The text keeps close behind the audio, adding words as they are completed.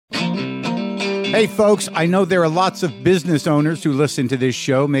Hey folks, I know there are lots of business owners who listen to this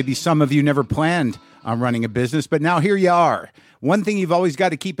show. Maybe some of you never planned on running a business, but now here you are. One thing you've always got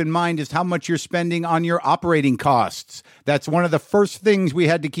to keep in mind is how much you're spending on your operating costs. That's one of the first things we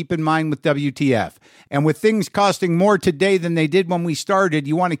had to keep in mind with WTF. And with things costing more today than they did when we started,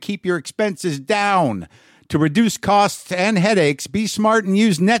 you want to keep your expenses down. To reduce costs and headaches, be smart and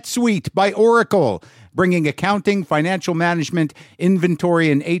use NetSuite by Oracle, bringing accounting, financial management,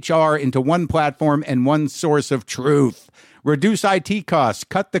 inventory, and HR into one platform and one source of truth. Reduce IT costs,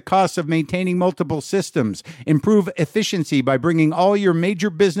 cut the costs of maintaining multiple systems, improve efficiency by bringing all your major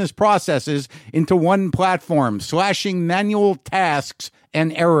business processes into one platform, slashing manual tasks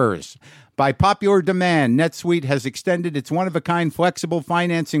and errors. By popular demand, NetSuite has extended its one-of-a-kind flexible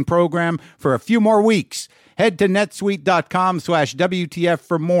financing program for a few more weeks. Head to netsuite.com/WTF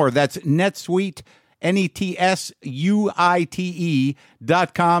for more. That's NetSuite,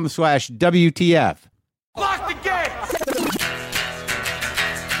 NetSuite.com/WTF. Lock the gate!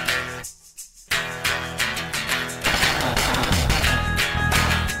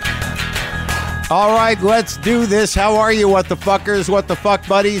 All right, let's do this. How are you, what the fuckers, what the fuck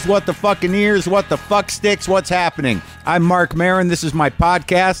buddies, what the fucking ears, what the fuck sticks, what's happening? I'm Mark Maron. This is my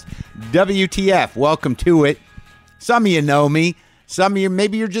podcast, WTF. Welcome to it. Some of you know me. Some of you,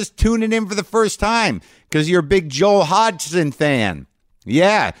 maybe you're just tuning in for the first time because you're a big Joel Hodgson fan.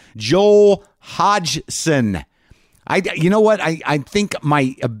 Yeah, Joel Hodgson. You know what? I think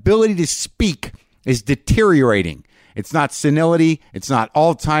my ability to speak is deteriorating. It's not senility. It's not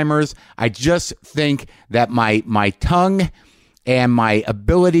Alzheimer's. I just think that my tongue and my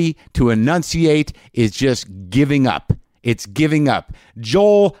ability to enunciate is just giving up. It's giving up.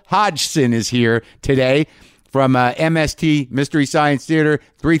 Joel Hodgson is here today from MST, Mystery Science Theater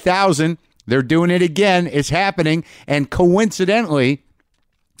 3000. They're doing it again. It's happening. And coincidentally,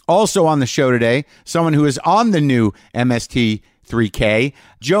 also on the show today, someone who is on the new MST 3K,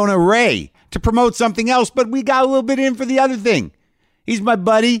 Jonah Ray, to promote something else, but we got a little bit in for the other thing. He's my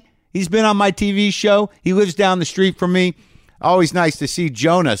buddy. He's been on my TV show. He lives down the street from me. Always nice to see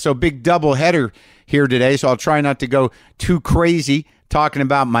Jonah. So big double header here today, so I'll try not to go too crazy talking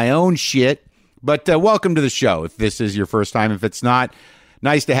about my own shit. But welcome to the show if this is your first time. If it's not,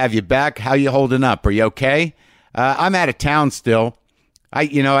 nice to have you back. How you holding up? Are you okay? I'm out of town still.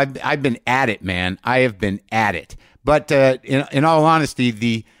 I've been at it, man. I have been at it. But in all honesty,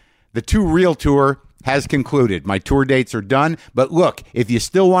 the Too Real tour has concluded. My tour dates are done. But look, if you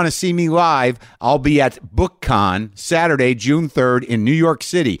still want to see me live, I'll be at BookCon Saturday, June 3rd in New York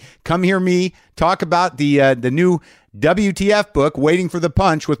City. Come hear me talk about the new WTF book, Waiting for the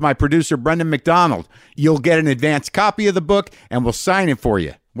Punch, with my producer, Brendan McDonald. You'll get an advanced copy of the book, and we'll sign it for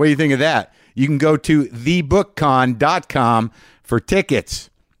you. What do you think of that? You can go to thebookcon.com for tickets.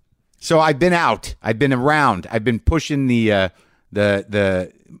 So I've been out. I've been around. I've been pushing the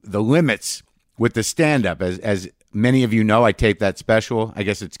limits with the stand-up. As many of you know, I taped that special. I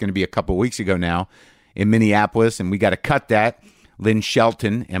guess it's going to be a couple weeks ago now in Minneapolis, and we got to cut that. Lynn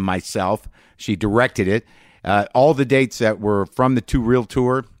Shelton and myself. She directed it. All the dates that were from the Too Real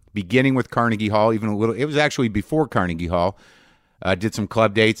tour, beginning with Carnegie Hall, even a little. It was actually before Carnegie Hall. Did some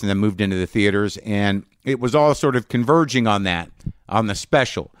club dates and then moved into the theaters, and it was all sort of converging on that, on the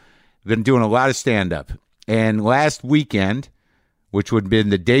special. Been doing a lot of stand-up. And last weekend, which would have been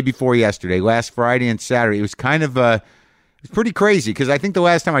the day before yesterday, last Friday and Saturday, it was kind of it was pretty crazy because I think the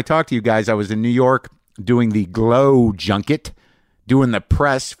last time I talked to you guys, I was in New York doing the Glow Junket, doing the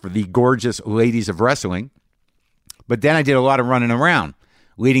press for the gorgeous ladies of wrestling. But then I did a lot of running around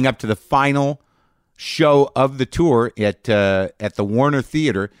leading up to the final show of the tour at the Warner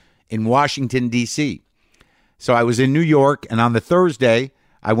Theater in Washington, D.C. So I was in New York, and on the Thursday,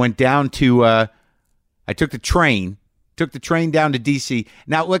 I went down to, I took the train down to D.C.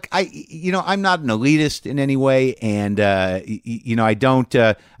 Now, look, I'm not an elitist in any way, and, I don't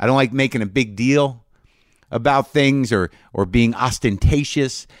like making a big deal about things or being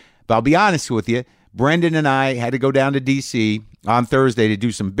ostentatious. But I'll be honest with you, Brendan and I had to go down to D.C. on Thursday to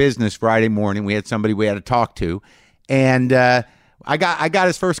do some business Friday morning. We had somebody we had to talk to, and I got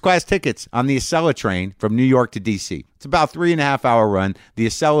his first class tickets on the Acela train from New York to D.C. It's about 3.5 hour run. The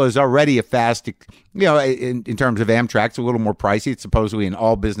Acela is already a fast, in terms of Amtrak, it's a little more pricey. It's supposedly an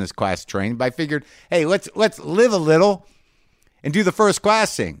all business class train. But I figured, hey, let's live a little and do the first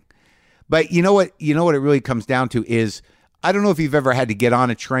class thing. But you know what it really comes down to is, I don't know if you've ever had to get on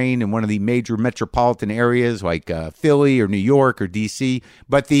a train in one of the major metropolitan areas like Philly or New York or D.C.,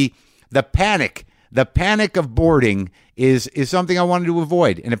 but the panic of boarding is something I wanted to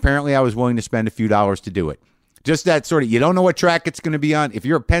avoid, and apparently I was willing to spend a few dollars to do it. Just that sort of, you don't know what track it's going to be on. If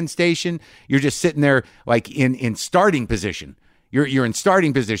you're at Penn Station, you're just sitting there like in starting position. You're in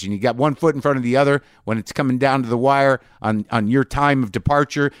starting position. You got one foot in front of the other when it's coming down to the wire on your time of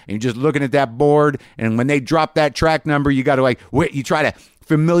departure, and you're just looking at that board. And when they drop that track number, you got to you try to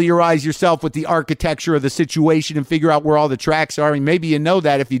familiarize yourself with the architecture of the situation and figure out where all the tracks are. And maybe you know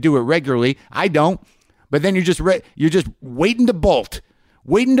that if you do it regularly. I don't. But then you're just waiting to bolt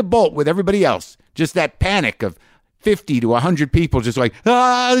with everybody else. Just that panic of 50 to 100 people just like,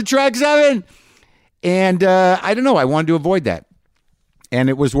 the track's coming. And I don't know. I wanted to avoid that. And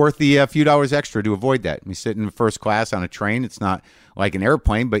it was worth the few dollars extra to avoid that. We sit in first class on a train. It's not like an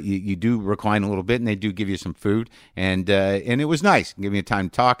airplane, but you do recline a little bit, and they do give you some food. And it was nice. Give me a time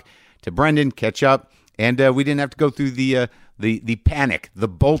to talk to Brendan, catch up. And we didn't have to go through the panic, the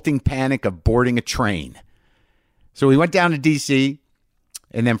bolting panic of boarding a train. So we went down to D.C.,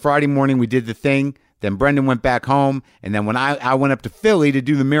 and then Friday morning we did the thing. Then Brendan went back home. And then when I went up to Philly to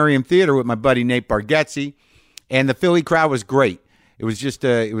do the Merriam Theater with my buddy Nate Bargatze, and the Philly crowd was great. It was just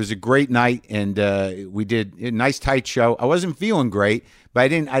it was a great night, and we did a nice tight show. I wasn't feeling great, but I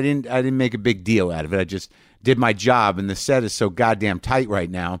didn't make a big deal out of it. I just did my job, and the set is so goddamn tight right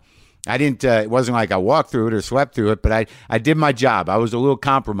now. I didn't. It wasn't like I walked through it or slept through it, but I did my job. I was a little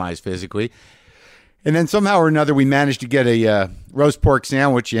compromised physically. And then somehow or another, we managed to get a roast pork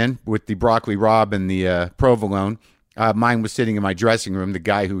sandwich in with the broccoli rabe and the provolone. Mine was sitting in my dressing room.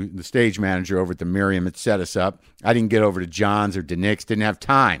 The stage manager over at the Merriam had set us up. I didn't get over to John's or DeNick's. Didn't have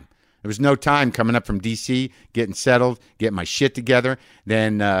time. There was no time coming up from D.C., getting settled, getting my shit together.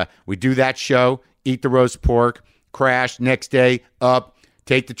 Then we do that show, eat the roast pork, crash, next day, up,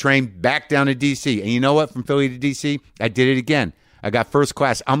 take the train back down to D.C. And you know what? From Philly to D.C., I did it again. I got first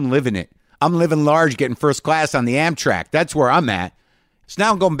class. I'm living it. I'm living large, getting first class on the Amtrak. That's where I'm at. So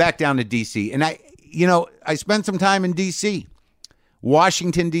now I'm going back down to D.C. And I spent some time in D.C.,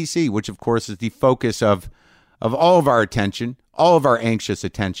 Washington, D.C., which, of course, is the focus of all of our attention, all of our anxious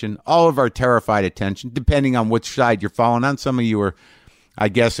attention, all of our terrified attention, depending on which side you're falling on. Some of you are, I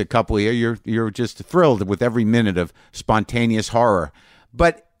guess, a couple of you, you're just thrilled with every minute of spontaneous horror.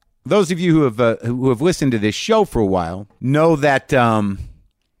 But those of you who have listened to this show for a while know that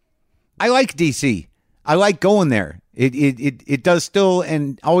I like D.C. I like going there. It does still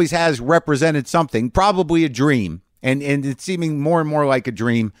and always has represented something, probably a dream, and it's seeming more and more like a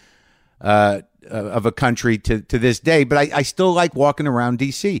dream of a country to this day. But I still like walking around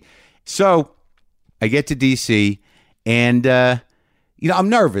D.C. So I get to D.C. and I'm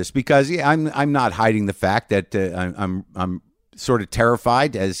nervous because I'm not hiding the fact that I'm sort of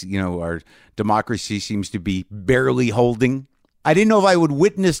terrified, as our democracy seems to be barely holding. I didn't know if I would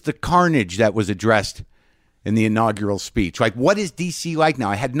witness the carnage that was addressed in the inaugural speech. Like, what is D.C. like now?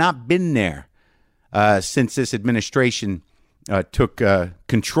 I had not been there since this administration took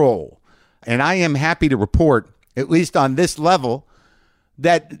control. And I am happy to report, at least on this level,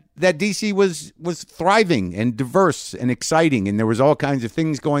 that D.C. was thriving and diverse and exciting, and there was all kinds of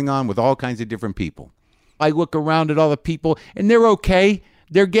things going on with all kinds of different people. I look around at all the people, and they're okay.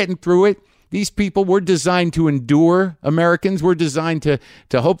 They're getting through it. These people were designed to endure. Americans were designed to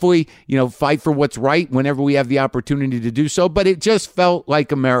hopefully, fight for what's right whenever we have the opportunity to do so. But it just felt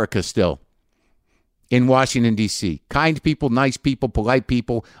like America still in Washington, D.C. Kind people, nice people, polite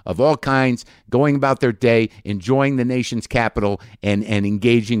people of all kinds going about their day, enjoying the nation's capital and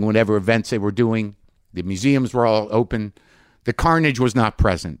engaging whatever events they were doing. The museums were all open. The carnage was not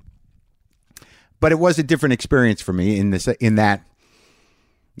present. But it was a different experience for me in that.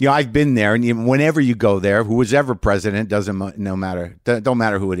 I've been there, and whenever you go there, who was ever president, don't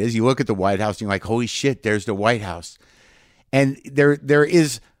matter who it is. You look at the White House, and you're like, holy shit, there's the White House. And there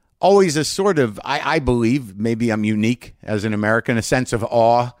is always a sort of, I believe, maybe I'm unique as an American, a sense of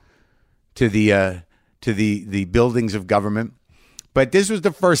awe to the buildings of government. But this was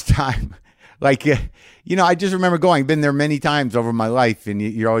the first time, I just remember going, been there many times over my life, and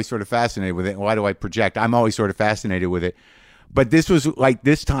you're always sort of fascinated with it. Why do I project? I'm always sort of fascinated with it. But this was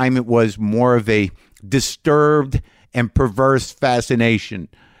this time it was more of a disturbed and perverse fascination.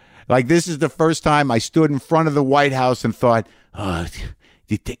 This is the first time I stood in front of the White House and thought,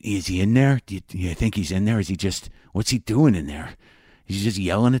 is he in there? Do you think he's in there? What's he doing in there? Is he just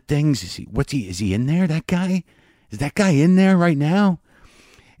yelling at things? Is he in there, that guy? Is that guy in there right now?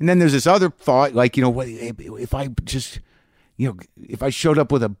 And then there's this other thought, if I just, if I showed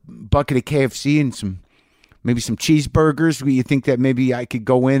up with a bucket of KFC and maybe some cheeseburgers, you think that maybe I could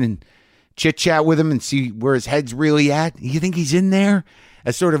go in and chit-chat with him and see where his head's really at? You think he's in there?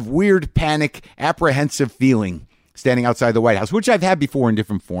 A sort of weird, panic, apprehensive feeling standing outside the White House, which I've had before in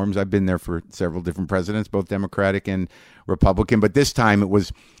different forms. I've been there for several different presidents, both Democratic and Republican. But this time it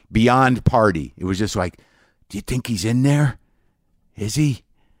was beyond party. It was just like, do you think he's in there? Is he?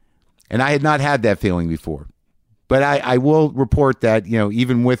 And I had not had that feeling before. But I will report that,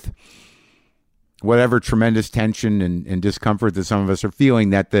 even with whatever tremendous tension and discomfort that some of us are feeling,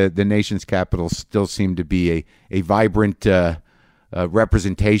 that the nation's capital still seemed to be a vibrant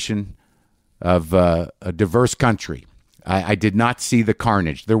representation of a diverse country. I did not see the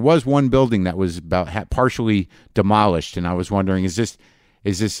carnage. There was one building that was about partially demolished, and I was wondering, is this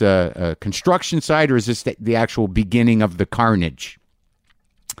a construction site, or is this the actual beginning of the carnage?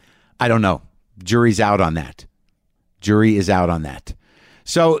 I don't know. Jury's out on that. Jury is out on that.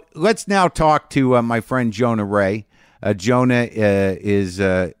 So let's now talk to my friend Jonah Ray. Jonah is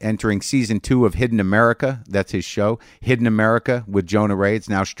entering season 2 of Hidden America. That's his show, Hidden America with Jonah Ray. It's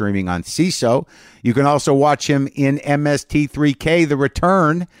now streaming on CISO. You can also watch him in MST3K, The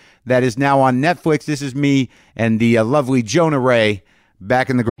Return. That is now on Netflix. This is me and the lovely Jonah Ray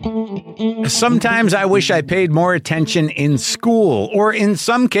back in the... Sometimes I wish I paid more attention in school, or in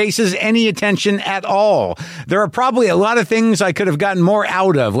some cases, any attention at all. There are probably a lot of things I could have gotten more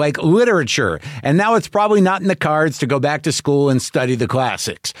out of, like literature, and now it's probably not in the cards to go back to school and study the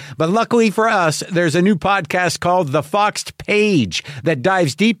classics. But luckily for us, there's a new podcast called The Foxed Page that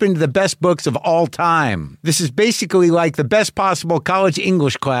dives deep into the best books of all time. This is basically like the best possible college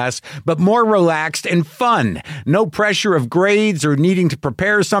English class, but more relaxed and fun. No pressure of grades or needing to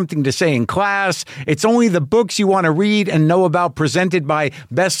prepare something to say in class. It's only the books you want to read and know about, presented by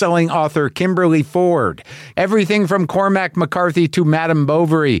best-selling author Kimberly Ford. Everything from Cormac McCarthy to Madame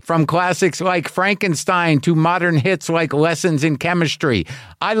Bovary, from classics like Frankenstein to modern hits like Lessons in Chemistry.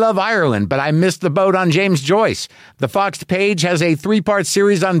 I love Ireland, but I missed the boat on James Joyce. The Foxed Page has a 3-part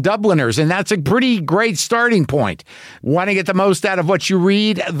series on Dubliners, and that's a pretty great starting point. Want to get the most out of what you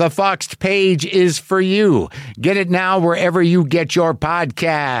read? The Foxed Page is for you. Get it now wherever you get your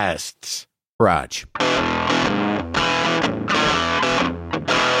podcasts. Raj.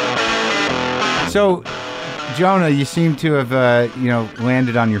 So, Jonah, you seem to have,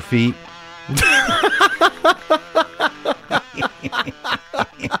 landed on your feet.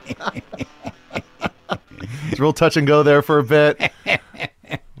 It's real touch and go there for a bit.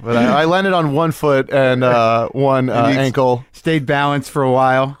 But I landed on one foot and one ankle. Stayed balanced for a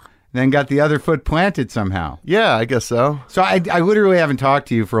while. Then got the other foot planted somehow. Yeah, I guess so. So I literally haven't talked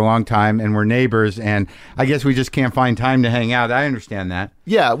to you for a long time, and we're neighbors, and I guess we just can't find time to hang out. I understand that.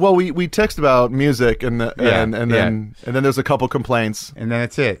 Yeah, well, we text about music, and then there's a couple complaints, and then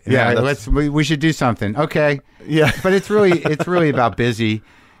that's it. Yeah, we should do something. Okay. Yeah, but it's really about busy.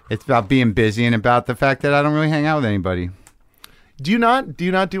 It's about being busy, and about the fact that I don't really hang out with anybody. Do you not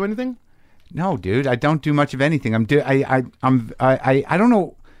do anything? No, dude, I don't do much of anything. I don't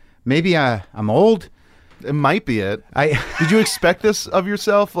know. Maybe I'm old. It might be it. Did you expect this of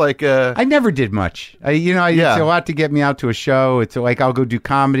yourself? I never did much. It's a lot to get me out to a show. It's like I'll go do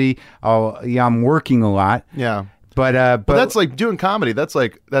comedy. I'm working a lot. Yeah. But that's like doing comedy. That's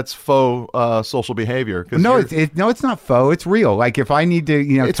faux social behavior. No, it's not faux. It's real. Like if I need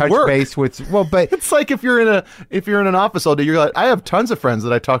to, touch work. Base with, but it's like if you're in an office all day, you're like, I have tons of friends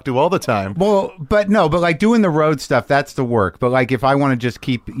that I talk to all the time. Well, but like doing the road stuff, that's the work. But like if I want to just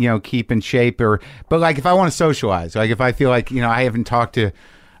keep in shape, but like if I want to socialize, like if I feel like I haven't talked to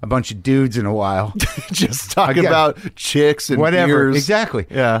a bunch of dudes in a while, just talking about chicks and whatever, beers. Exactly,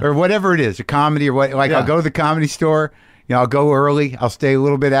 yeah, or whatever it is, a comedy or what. Like I'll go to the Comedy Store. I'll go early. I'll stay a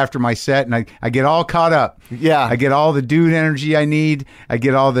little bit after my set, and I get all caught up. Yeah, I get all the dude energy I need. I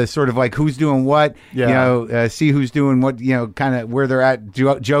get all the sort of like who's doing what. Yeah, see who's doing what. Kind of where they're at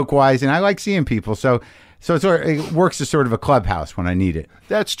joke wise, and I like seeing people. So it works as sort of a clubhouse when I need it.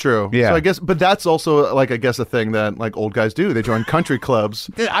 That's true. Yeah. So I guess, but that's also a thing that like old guys do. They join country clubs.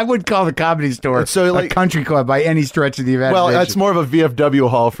 I would call the Comedy Store a country club by any stretch of the imagination. Well, that's more of a VFW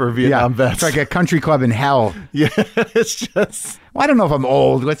hall for Vietnam vets. It's like a country club in hell. Yeah, it's just. Well, I don't know if I'm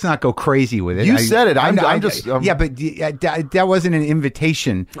old. Let's not go crazy with it. You said it. I'm just. Yeah, but that wasn't an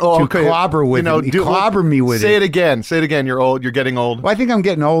invitation to clobber with me. Clobber me with it. Say it again. Say it again. You're old. You're getting old. Well, I think I'm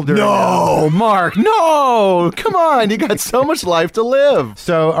getting older. No, Mark. No. Come on. You got so much life to live.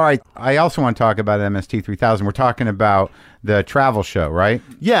 So, all right. I also want to talk about MST 3000. We're talking about the travel show, right?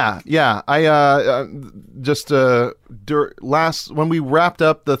 Yeah. I just when we wrapped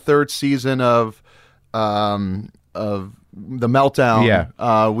up the third season of the Meltdown.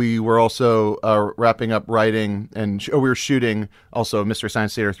 Yeah. We were also wrapping up writing, and we were shooting also Mystery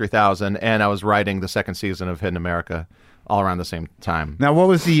Science Theater 3000, and I was writing the second season of Hidden America all around the same time. Now, what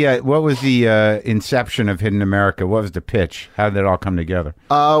was the inception of Hidden America? What was the pitch? How did it all come together?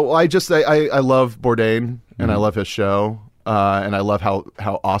 Well, I love Bourdain, and I love his show, and I love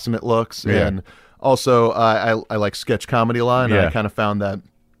how awesome it looks, and also I like sketch comedy a lot, and I kind of found that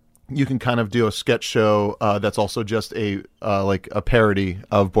you can kind of do a sketch show that's also just a parody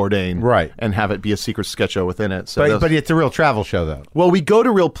of Bourdain, right, and have it be a secret sketch show within it. So but it's a real travel show, though. Well, we go to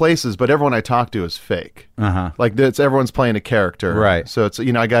real places, but everyone I talk to is fake. Like everyone's playing a character, right? So it's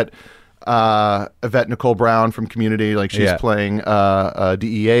I got Yvette Nicole Brown from Community, like she's playing a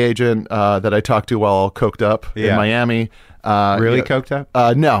DEA agent that I talked to while all coked up in Miami. Really coked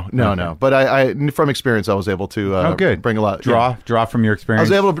up? No. But I from experience, I was able to bring a lot. Draw from your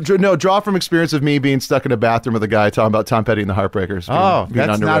experience. I was able to draw from experience of me being stuck in a bathroom with a guy talking about Tom Petty and the Heartbreakers. Being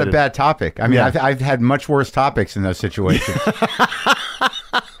that's not a bad topic. I mean, I've had much worse topics in those situations.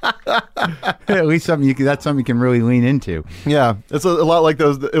 At least that's something you can really lean into. Yeah, it's a lot like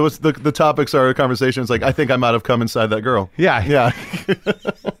those. It was the topics are conversations like, I think I might have come inside that girl. Yeah.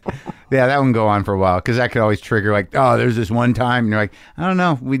 Yeah, that one go on for a while because that could always trigger like, oh, there's this one time, and you're like, I don't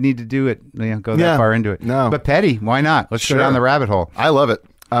know, we need to do it. Go that far into it. No, but Petty, why not? Let's go down the rabbit hole. I love it.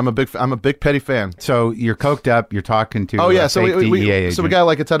 I'm a big Petty fan. So you're coked up. You're talking to so we got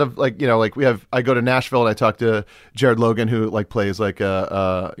like a ton of I go to Nashville and I talk to Jared Logan, who like plays like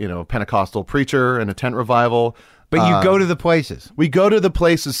a Pentecostal preacher in a tent revival. But you go to the places. We go to the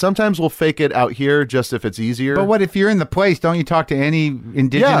places. Sometimes we'll fake it out here just if it's easier. But what if you're in the place? Don't you talk to any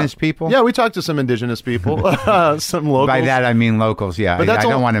indigenous people? Yeah, we talk to some indigenous people, some locals. By that I mean locals. Yeah, but I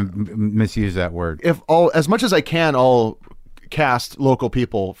don't want to misuse that word. As much as I can, I'll cast local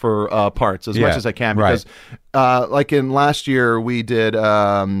people for parts as much as I can, because like in last year we did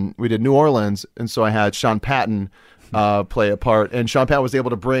New Orleans, and so I had Sean Patton play a part, and Sean Patton was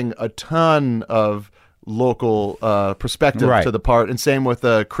able to bring a ton of local perspective to the part, and same with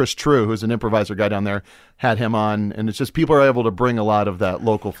Chris True, who's an improviser guy down there, had him on, and it's just people are able to bring a lot of that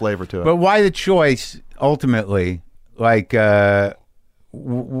local flavor to it. But why the choice ultimately? Like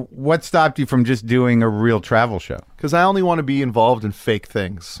what stopped you from just doing a real travel show? Because I only want to be involved in fake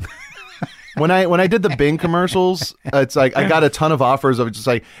things. When I did the Bing commercials, it's like I got a ton of offers of just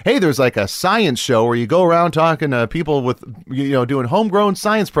like, hey, there's like a science show where you go around talking to people with doing homegrown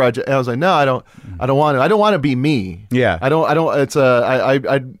science projects. And I was like, no, I don't want to. I don't want to be me. Yeah. I don't. It's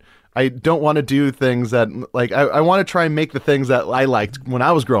I don't want to do things that like I want to try and make the things that I liked when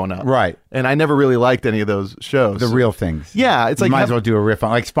I was growing up. Right. And I never really liked any of those shows. The real things. Yeah. It's like you might as well do a riff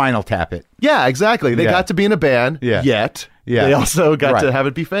on like Spinal Tap It. Yeah, exactly. They got to be in a band. Yeah. Yet. Yeah. They also got to have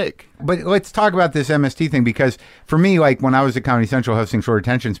it be fake. But let's talk about this MST thing, because for me, like when I was at Comedy Central hosting Short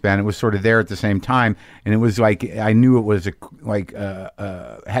Attention Span, it was sort of there at the same time, and it was like I knew it was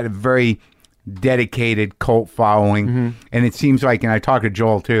had a very dedicated cult following, and it seems like, and I talked to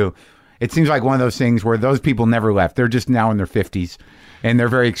Joel too, it seems like one of those things where those people never left. They're just now in their 50s, and they're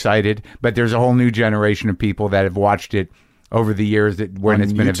very excited, but there's a whole new generation of people that have watched it over the years when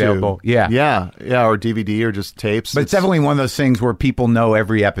it's been available. Yeah, or DVD or just tapes. But it's definitely one of those things where people know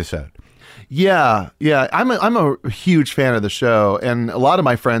every episode. Yeah. I'm a huge fan of the show, and a lot of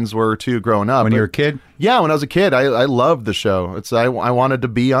my friends were too growing up. When you were a kid? Yeah, when I was a kid, I loved the show. I wanted to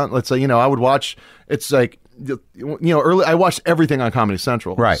be on. Let's say I would watch. It's like early. I watched everything on Comedy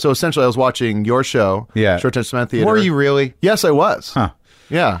Central. Right. So essentially, I was watching your show. Yeah. Short Attention Span Theater. Were you really? Yes, I was. Huh.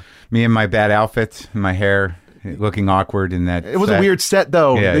 Yeah. Me and my bad outfits, my hair looking awkward in that. It was a weird set,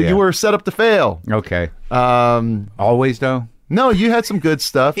 though. Yeah, you were set up to fail. Okay. Always, though? No, you had some good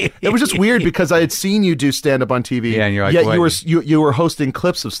stuff. It was just weird because I had seen you do stand-up on TV. Yeah, and you're like, yet you were hosting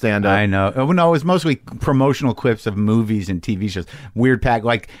clips of stand-up. I know. Oh, no, it was mostly promotional clips of movies and TV shows. Weird pack.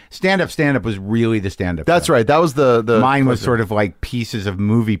 Like, stand-up was really the stand-up. That's right. That was the Mine was sort of like pieces of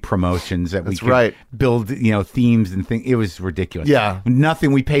movie promotions that we could build, themes and things. It was ridiculous. Yeah.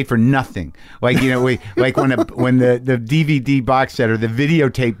 Nothing. We paid for nothing. Like, we like when the DVD box set or the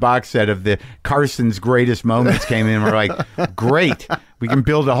videotape box set of the Carson's Greatest Moments came in, we're like, great. We can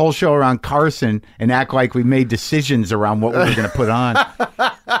build a whole show around Carson and act like we made decisions around what we were going to put on.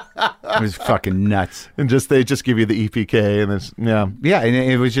 It was fucking nuts. And they just give you the EPK and this, yeah, and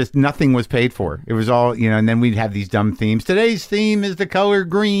it was just nothing was paid for. It was all and then we'd have these dumb themes. Today's theme is the color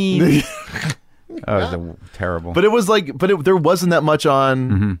green. Oh, it was terrible. But it was like, there wasn't that much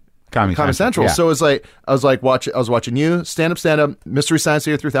on Comedy Central. Yeah. So it was like I was watching you stand up, Mystery Science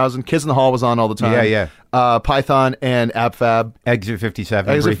Theater 3000, Kids in the Hall was on all the time. Yeah. Python and AbFab. Exit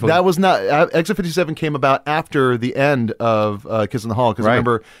 57. Briefly. That was not Exit 57 came about after the end of Kids in the Hall because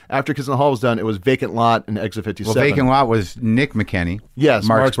remember after Kids in the Hall was done, it was Vacant Lot and Exit 57. Well, Vacant Lot was Nick McKenney. Yes,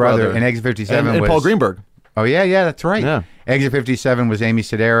 Mark's brother, and Exit 57 and was Paul Greenberg. Oh yeah, that's right. Yeah. Exit 57 was Amy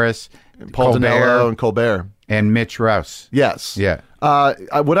Sedaris, Paul Colbert, Dinello and Colbert. and Mitch Rouse. Yes. Yeah.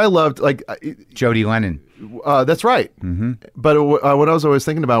 What I loved, Jody Lennon. That's right. Mm-hmm. But what I was always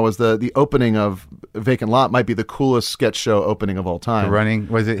thinking about was the opening of Vacant Lot might be the coolest sketch show opening of all time. The running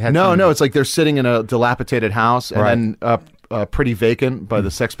was it? No. It's like they're sitting in a dilapidated house, and then Pretty Vacant by the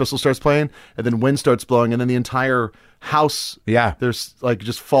Sex Pistols starts playing, and then wind starts blowing, and then the entire house, there's like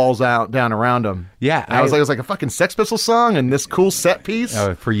just falls down around them. Yeah, and I was like a fucking Sex Pistols song and this cool set piece.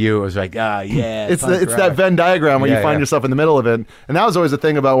 For you, it was like, it's that Venn diagram where you find yourself in the middle of it, and that was always the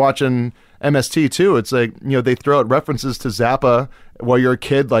thing about watching MST too. It's like they throw out references to Zappa while you're a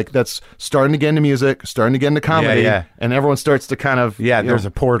kid, like that's starting to get into music, starting to get into comedy, and everyone starts to kind of there's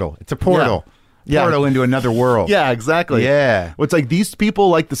a portal. It's a portal. Portal into another world. Yeah, exactly. Yeah. It's like these people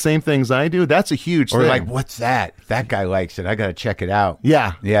like the same things I do. That's a huge thing. Or like, what's that? If that guy likes it, I got to check it out.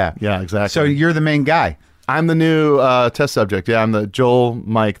 Yeah. Yeah. Yeah, exactly. So you're the main guy. I'm the new test subject. Yeah, I'm the Joel,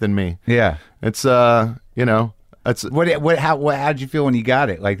 Mike, then me. Yeah. It's it's how'd you feel when you got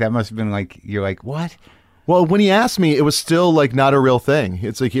it? Like that must have been like you're like, what? Well, when he asked me, it was still like not a real thing.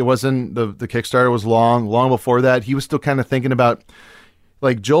 It's like it wasn't the Kickstarter was long before that. He was still kind of thinking about.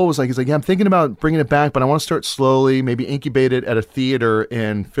 Like Joel was like, he's like, yeah, I'm thinking about bringing it back, but I want to start slowly, maybe incubate it at a theater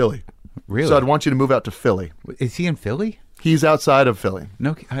in Philly. Really? So I'd want you to move out to Philly. Is he in Philly? He's outside of Philly.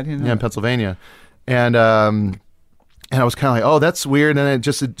 No, I didn't know. Yeah, in Pennsylvania. And I was kind of like, oh, that's weird. And it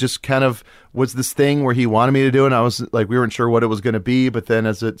just kind of was this thing where he wanted me to do it. And I was like, we weren't sure what it was going to be. But then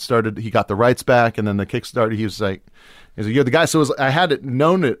as it started, he got the rights back. And then the Kickstarter, he was like, you're the guy. So I had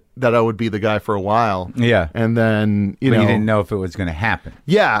known that I would be the guy for a while. Yeah. And then, you didn't know if it was going to happen.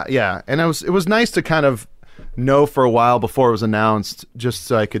 Yeah, yeah. And it was nice to kind of know for a while before it was announced, just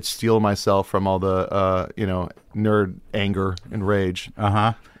so I could steel myself from all the, nerd anger and rage.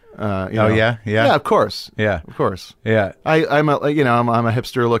 Uh-huh. Yeah, of course. Yeah, of course. Yeah, I'm a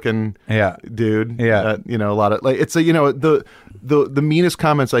hipster looking dude. Yeah, a lot of like it's the meanest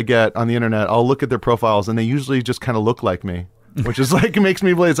comments I get on the internet. I'll look at their profiles and they usually just kind of look like me, which is like makes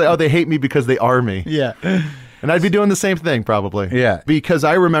me believe it's like, oh, they hate me because they are me. Yeah, and I'd be doing the same thing probably. Yeah, because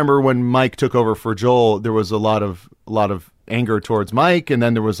I remember when Mike took over for Joel, there was a lot of anger towards Mike, and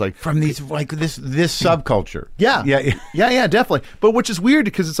then there was like from these like this subculture. Yeah, definitely. But which is weird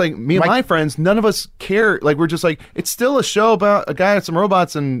because it's like me and my friends, none of us care. Like we're just like it's still a show about a guy and some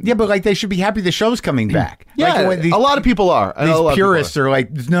robots, and but like they should be happy the show's coming back. Yeah, like, a lot of people are. These purists are like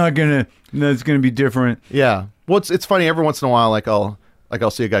it's gonna be different. Yeah. Well, it's funny every once in a while. Like I'll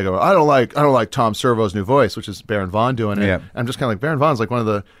see a guy go, I don't like Tom Servo's new voice, which is Baron Vaughn doing it. Yeah. I'm just kind of like Baron Vaughn's like one of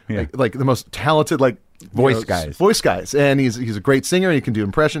the like the most talented voice guys, and he's a great singer and he can do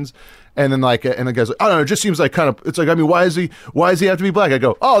impressions. And then and the guy's like, I don't know, it just seems like kind of it's like I mean why does he have to be black? I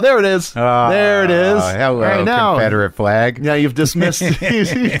go, oh, there it is, there it is. Hello, right now, Confederate flag. Yeah, you've dismissed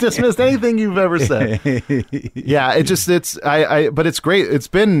you've dismissed anything you've ever said. Yeah, but it's great. It's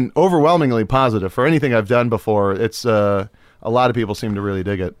been overwhelmingly positive for anything I've done before. It's a lot of people seem to really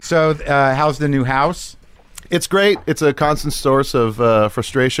dig it. So, how's the new house? It's great. It's a constant source of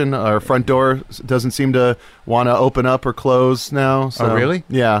frustration. Our front door doesn't seem to want to open up or close now. So, oh, really?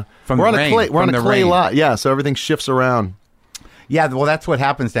 Yeah. We're on a clay lot. Yeah, so everything shifts around. Yeah, well, that's what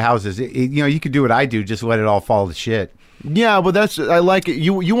happens to houses. You could do what I do, just let it all fall to shit. Yeah, but I like it.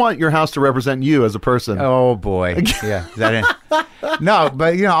 You want your house to represent you as a person. Oh boy, yeah. Is that it? No,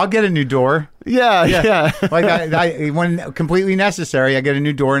 but I'll get a new door. Yeah. Like I when completely necessary, I get a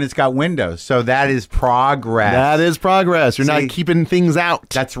new door and it's got windows. So that is progress. That is progress. You're not keeping things out.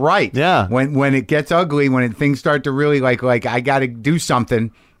 That's right. Yeah. When it gets ugly, when things start to really like I got to do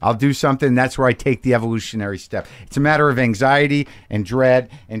something. I'll do something. That's where I take the evolutionary step. It's a matter of anxiety and dread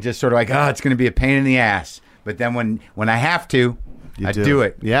and just sort of like, it's going to be a pain in the ass. But then when I have to, I do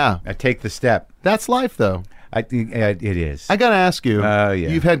it. Yeah. I take the step. That's life, though. I think it is. I got to ask you.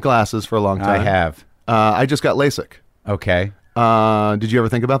 You've had glasses for a long time. I have. I just got LASIK. Okay. Did you ever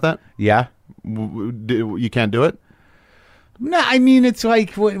think about that? Yeah. You can't do it? No, I mean, it's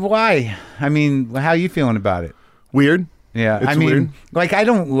like, why? I mean, how are you feeling about it? Weird. Yeah, It's I mean, weird. like I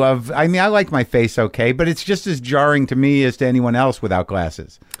like my face okay, but it's just as jarring to me as to anyone else without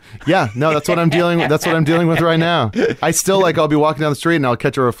glasses. Yeah, no, that's what I'm dealing with. That's what I'm dealing with right now. I still like I'll be walking down the street and I'll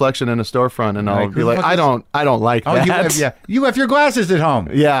catch a reflection in a storefront and I'll be like, I don't like that. You left your glasses at home.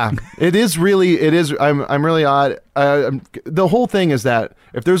 Yeah, it is. I'm really odd. The whole thing is that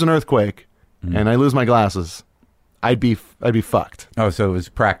if there's an earthquake and I lose my glasses, I'd be fucked. Oh, so it was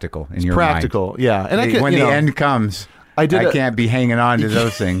practical in your Practical, yeah. And when the end comes, I can't be hanging on to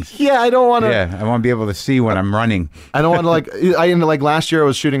those things. Yeah, I don't want to. Yeah, I want to be able to see when I'm running. I don't want to like last year I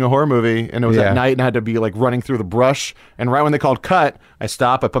was shooting a horror movie and it was at night and I had to be like running through the brush and right when they called cut, I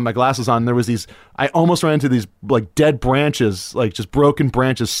stopped, I put my glasses on and there was I almost ran into these like dead branches, like just broken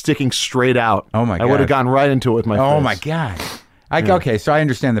branches sticking straight out. Oh my God. I would have gotten right into it with my face. Oh my God. Okay, so I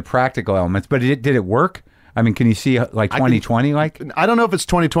understand the practical elements, but did it work? I mean, can you see like 2020 I don't know if it's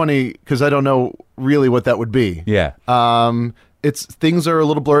 2020 because I don't know really what that would be. Yeah. Things are a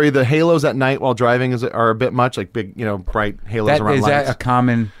little blurry. The halos at night while driving are a bit much, like big, bright halos around lights. Is that a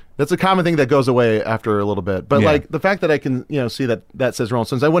common... That's a common thing that goes away after a little bit. But like the fact that I can, see that says Rolling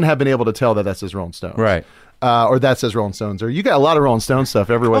Stones, I wouldn't have been able to tell that says Rolling Stones. Right. Or that says Rolling Stones. Or you got a lot of Rolling Stones stuff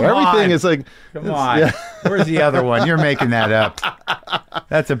everywhere. Everything is like... Come on. Yeah. Where's the other one? You're making that up.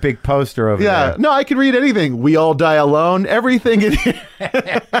 That's a big poster over there. Yeah. No, I can read anything. We All Die Alone. Everything in here.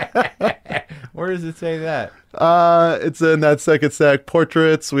 Where does it say that? It's in that second stack.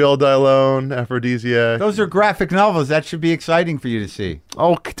 Portraits, We All Die Alone, Aphrodisiac. Those are graphic novels. That should be exciting for you to see.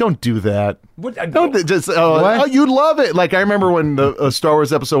 Oh, don't do that. What? Don't just. Oh, you'd love it. Like I remember when the Star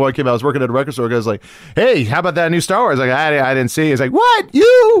Wars episode 1 came out. I was working at a record store. I was like, "Hey, how about that new Star Wars?" Like I didn't see. He's like, "What?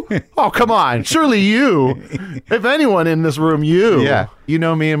 You? Oh, come on! Surely you. If anyone in this room, you. Yeah. You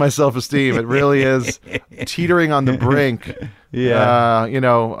know me and my self-esteem. It really is teetering on the brink." Yeah.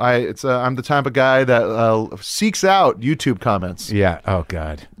 I'm the type of guy that seeks out YouTube comments. Yeah. Oh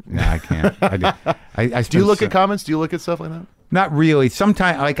God. No, I can't. Do you look at comments? Do you look at stuff like that? Not really.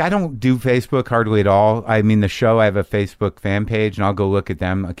 Sometimes, like, I don't do Facebook hardly at all. I mean, the show, I have a Facebook fan page, and I'll go look at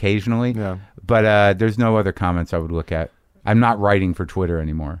them occasionally. Yeah. But there's no other comments I would look at. I'm not writing for Twitter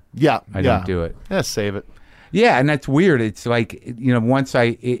anymore. Yeah. I don't do it. Yeah, save it. Yeah, and that's weird. It's like, once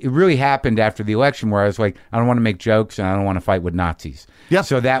it really happened after the election where I was like, I don't want to make jokes and I don't want to fight with Nazis. Yeah.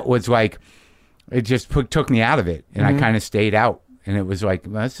 So that was like, it just took me out of it. And I kind of stayed out. And it was like,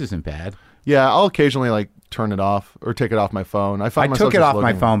 well, this isn't bad. Yeah, I'll occasionally like turn it off or take it off my phone. I took it off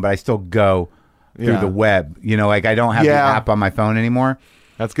my phone, but I still go through the web. Like I don't have the app on my phone anymore.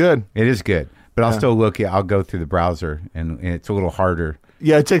 That's good. It is good. But I'll still look. I'll go through the browser, and it's a little harder.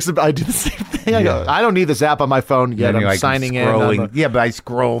 Yeah, I do the same thing. I go, I don't need this app on my phone yet. I'm signing in. Yeah, but I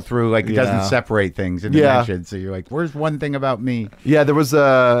scroll through. Like it doesn't separate things in dimensions. So you're like, where's one thing about me? Yeah, there was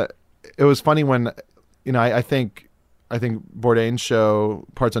it was funny when, I think Bourdain's show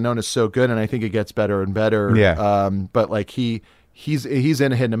Parts Unknown is so good, and I think it gets better and better. Yeah. But like he's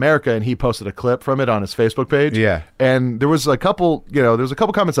in Hidden America, and he posted a clip from it on his Facebook page. Yeah. And there was a couple,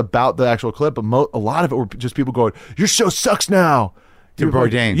 comments about the actual clip, but a lot of it were just people going, "Your show sucks now." To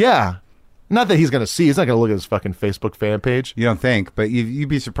Bourdain. Yeah. Not that he's not going to look at his fucking Facebook fan page. You don't think, but you'd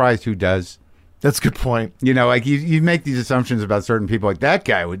be surprised who does. That's a good point. Like you make these assumptions about certain people, like that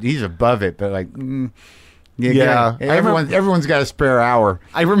guy he's above it, but like, everyone's got a spare hour.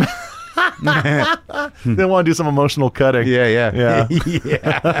 I remember. They want to do some emotional cutting. Yeah.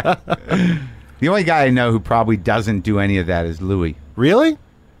 The only guy I know who probably doesn't do any of that is Louis. Really?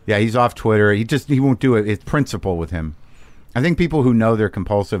 Yeah, he's off Twitter. He won't do it. It's principle with him. I think people who know they're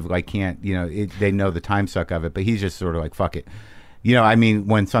compulsive can't, they know the time suck of it, but he's just sort of like, fuck it.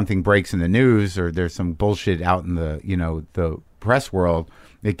 When something breaks in the news or there's some bullshit out in the, the press world,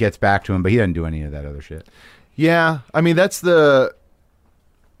 it gets back to him, but he doesn't do any of that other shit. Yeah. That's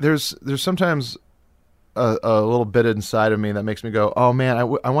there's sometimes a little bit inside of me that makes me go, oh man, I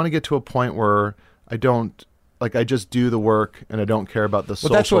want to get to a point where I don't, I just do the work and I don't care about the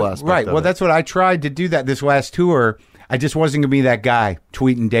social aspect right. of Well, it. that's what I tried to do that this last tour. I just wasn't going to be that guy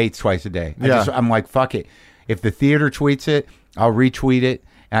tweeting dates twice a day. I'm like, fuck it. If the theater tweets it, I'll retweet it.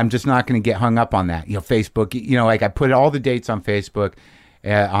 And I'm just not going to get hung up on that. Facebook, I put all the dates on Facebook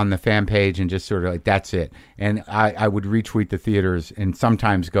on the fan page and just sort of like, that's it. And I would retweet the theaters and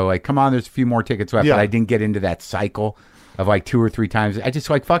sometimes go like, come on, there's a few more tickets left. Yeah. But I didn't get into that cycle of like 2 or 3 times. I just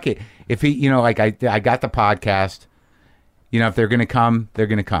like, fuck it. If he, I got the podcast, if they're going to come, they're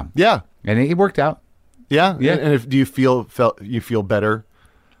going to come. Yeah. And it worked out. Yeah. And do you feel better?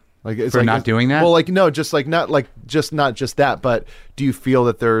 It's for not doing that? Well, not just that, but do you feel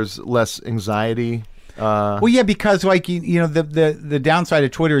that there's less anxiety Well, yeah, because like the downside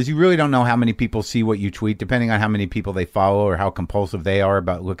of Twitter is you really don't know how many people see what you tweet, depending on how many people they follow or how compulsive they are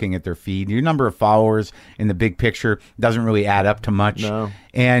about looking at their feed. Your number of followers in the big picture doesn't really add up to much. No.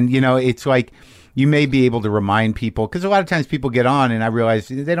 And it's like you may be able to remind people, because a lot of times people get on and I realize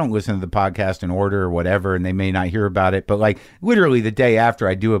they don't listen to the podcast in order or whatever, and they may not hear about it. But like literally the day after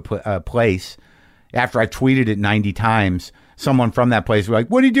I do a place, after I tweeted it 90 times, someone from that place was like,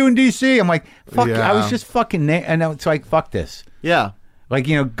 "What do you do in DC?" I'm like, "Fuck!" Yeah. I was just fucking. And it's like, "Fuck this." Yeah. Like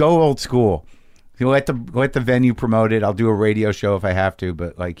go old school. Let the venue promote it. I'll do a radio show if I have to,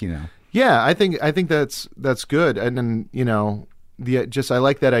 but like Yeah, I think that's good, and then I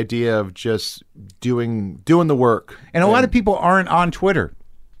like that idea of just doing the work. And a lot of people aren't on Twitter.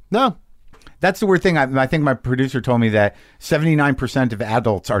 No. That's the weird thing. I think my producer told me that 79% of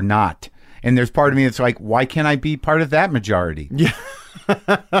adults are not. And there's part of me that's like, why can't I be part of that majority? Yeah.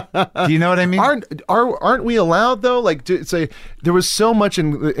 Do you know what I mean? Aren't we allowed though? Like, there was so much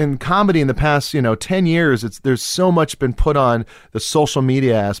in comedy in the past 10 years. There's so much been put on the social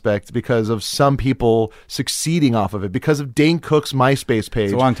media aspect because of some people succeeding off of it, because of Dane Cook's MySpace page.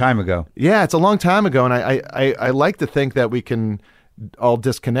 It's a long time ago. Yeah, it's a long time ago, and I like to think that we can all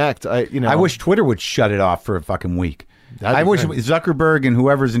disconnect. I wish Twitter would shut it off for a fucking week. I wish great. Zuckerberg and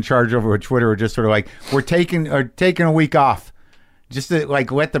whoever's in charge over Twitter were just sort of like, we're taking a week off. Just to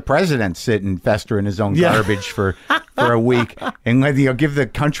like let the president sit and fester in his own garbage for a week and let give the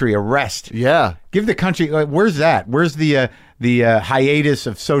country a rest. Yeah, give the country. Where's that? Where's the hiatus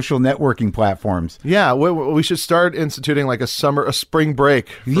of social networking platforms? Yeah, we should start instituting like a spring break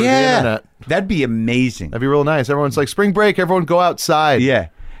for the internet. That'd be amazing. That'd be real nice. Everyone's like, spring break. Everyone go outside. Yeah.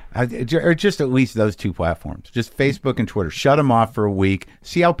 Or just at least those two platforms, just Facebook and Twitter. Shut them off for a week.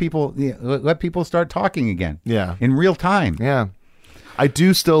 See how let people start talking again. Yeah, in real time. Yeah. I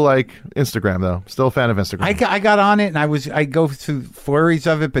do still like Instagram though. Still a fan of Instagram. I got on it and I go through flurries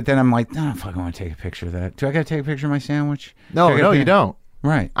of it, but then I'm like, no, fuck, I want to take a picture of that. Do I got to take a picture of my sandwich? No, you don't.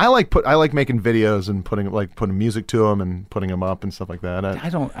 Right. I like making videos and putting music to them and putting them up and stuff like that.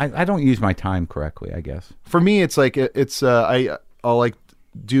 I don't use my time correctly, I guess. For me, it's like I'll like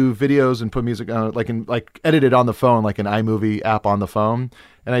do videos and put music on, edit it on the phone, like an iMovie app on the phone.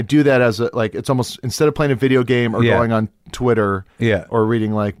 And I do that as it's almost, instead of playing a video game or going on Twitter or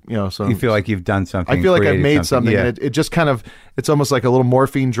reading so you feel like you've done something. I feel like I've made something and it just kind of, it's almost like a little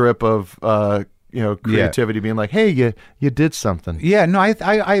morphine drip of, creativity being like, hey, you did something. Yeah, no,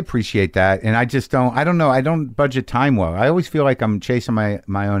 I appreciate that. And I just don't budget time well. I always feel like I'm chasing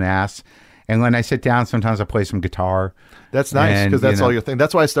my own ass. And when I sit down, sometimes I play some guitar. That's nice because that's all your thing.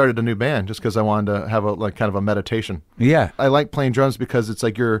 That's why I started a new band, just because I wanted to have kind of a meditation. Yeah, I like playing drums because it's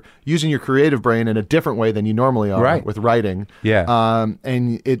like you're using your creative brain in a different way than you normally are with writing. Yeah,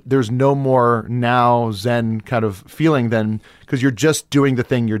 and there's no more now Zen kind of feeling than because you're just doing the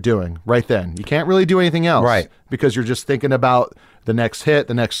thing you're doing right then. You can't really do anything else, right? Because you're just thinking about the next hit,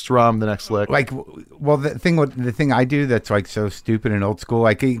 the next strum, the next lick. The thing I do that's like so stupid and old school,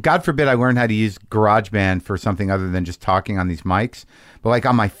 like God forbid I learn how to use GarageBand for something other than just talking on these mics. But like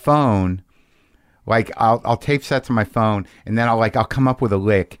on my phone, like I'll tape set to my phone and then I'll come up with a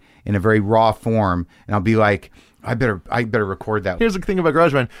lick in a very raw form and I'll be like, I better record that. Here's the thing about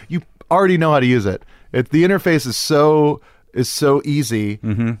GarageBand. You already know how to use it. The interface is so easy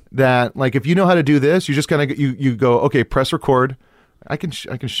that like if you know how to do this, you just kind of you go, okay, press record. I can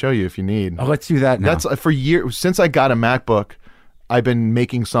show you if you need. Oh, let's do that now. That's for years since I got a MacBook. I've been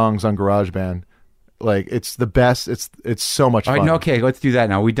making songs on GarageBand. Like it's the best. It's so much fun. All right, okay, let's do that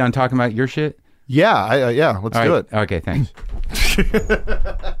now. Are we done talking about your shit? Yeah, let's do it. Okay, thanks.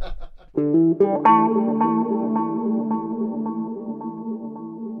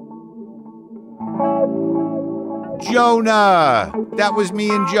 Jonah! That was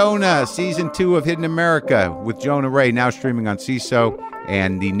me and Jonah, season 2 of Hidden America with Jonah Ray, now streaming on CISO,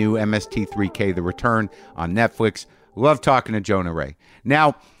 and the new MST3K, The Return, on Netflix. Love talking to Jonah Ray.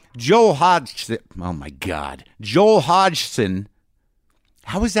 Now, Joel Hodgson, oh my God. Joel Hodgson,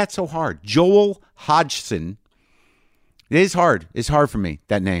 how is that so hard? Joel Hodgson. It is hard. It's hard for me,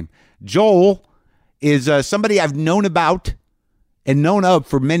 that name. Joel is somebody I've known about and known of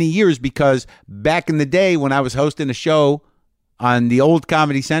for many years because back in the day when I was hosting a show on the old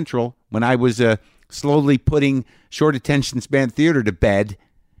Comedy Central, when I was slowly putting short attention span theater to bed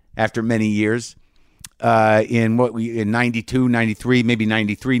after many years, in 92, 93, maybe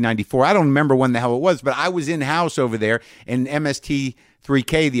 93, 94. I don't remember when the hell it was, but I was in-house over there, and MST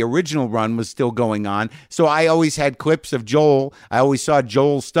 3K, the original run, was still going on. So I always had clips of Joel. I always saw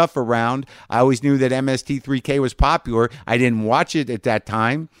Joel's stuff around. I always knew that MST3K was popular. I didn't watch it at that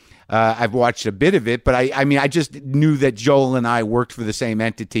time. I've watched a bit of it, but I just knew that Joel and I worked for the same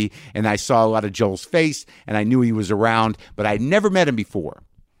entity, and I saw a lot of Joel's face, and I knew he was around, but I'd never met him before.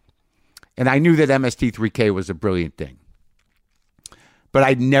 And I knew that MST3K was a brilliant thing. But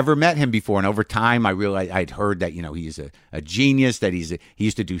I'd never met him before, and over time, I realized I'd heard that he's a genius, that he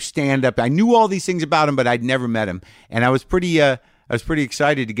used to do stand-up. I knew all these things about him, but I'd never met him, and I was pretty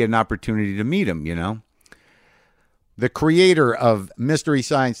excited to get an opportunity to meet him. The creator of Mystery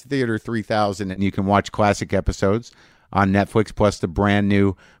Science Theater 3000, and you can watch classic episodes on Netflix, plus the brand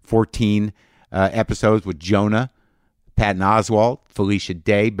new 14 episodes with Jonah, Patton Oswalt, Felicia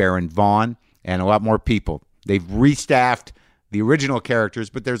Day, Baron Vaughn, and a lot more people. They've restaffed the original characters,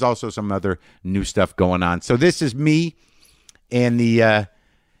 but there's also some other new stuff going on. So this is me and the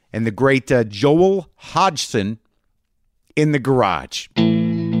great Joel Hodgson in the garage.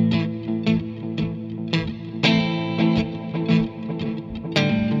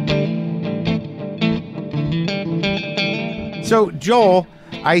 So, Joel,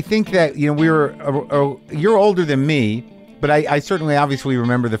 I think that, you're older than me, but I certainly obviously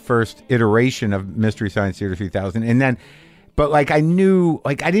remember the first iteration of Mystery Science Theater 3000. And then, but I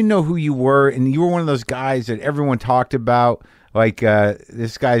didn't know who you were. And you were one of those guys that everyone talked about.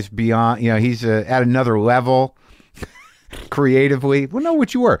 This guy's beyond, he's at another level creatively. Well, know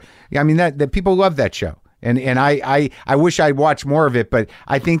what you were. I mean, that people love that show. And I wish I'd watched more of it, but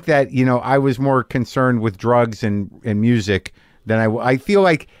I think that, I was more concerned with drugs and music than I feel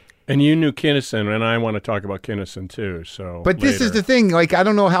like. And you knew Kinnison, and I want to talk about Kinnison too. So, but this is the thing. I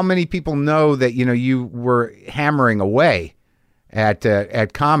don't know how many people know that, you were hammering away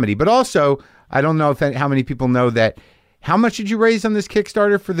at comedy, but also I don't know how many people know that. How much did you raise on this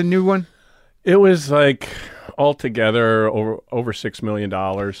Kickstarter for the new one? It was altogether over $6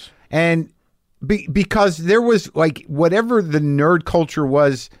 million. And because there was whatever the nerd culture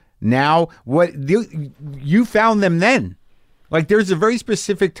was now, you found them then. There's a very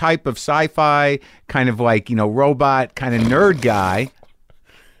specific type of sci-fi kind of robot kind of nerd guy.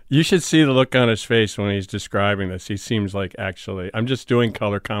 You should see the look on his face when he's describing this. He seems actually, I'm just doing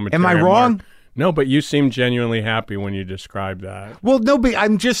color commentary. Am I wrong? No, but you seem genuinely happy when you describe that. Well, no, but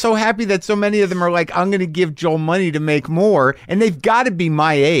I'm just so happy that so many of them are I'm going to give Joel money to make more, and they've got to be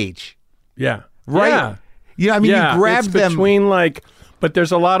my age. Yeah. Right? Yeah. You grab it's them. Between but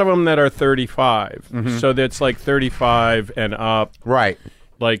there's a lot of them that are 35. Mm-hmm. So that's 35 and up. Right.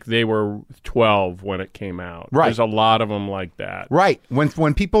 They were 12 when it came out. Right. There's a lot of them like that. Right.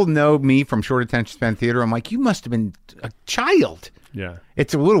 When people know me from Short Attention Span Theater, I'm you must have been a child. Yeah.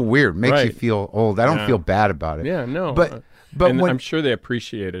 It's a little weird. Makes you feel old. I don't feel bad about it. Yeah, no. But I'm sure they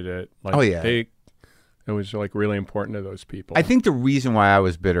appreciated it. It was really important to those people. I think the reason why I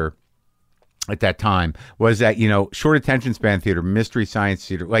was bitter at that time was that, Short Attention Span Theater, Mystery Science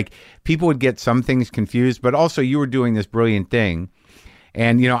Theater, people would get some things confused, but also you were doing this brilliant thing.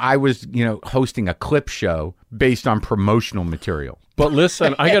 And, I was, hosting a clip show based on promotional material. But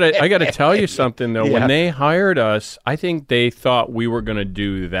listen, I gotta tell you something though. Yeah. When they hired us, I think they thought we were going to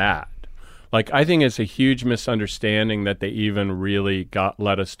do that. I think it's a huge misunderstanding that they even really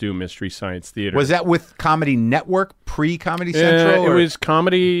let us do Mystery Science Theater. Was that with Comedy Network, pre-Comedy Central? It was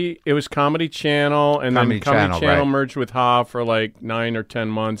Comedy Channel, and then Comedy Channel merged with Ha for 9 or 10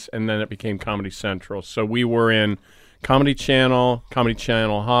 months, and then it became Comedy Central. So we were in Comedy Channel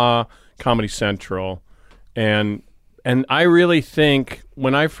Ha, Comedy Central, and I really think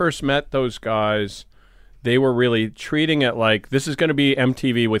when I first met those guys, they were really treating it this is going to be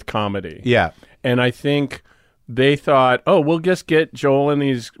MTV with comedy. Yeah. And I think they thought, we'll just get Joel and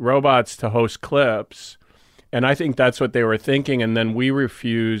these robots to host clips. And I think that's what they were thinking. And then we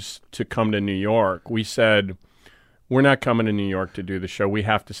refused to come to New York. We said, we're not coming to New York to do the show. We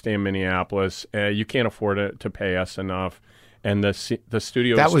have to stay in Minneapolis. You can't afford to pay us enough. And the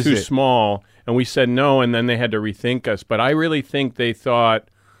studio was too small. And we said no, and then they had to rethink us. But I really think they thought,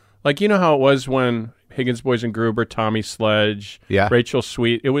 how it was when Higgins Boys and Gruber, Tommy Sledge, Rachel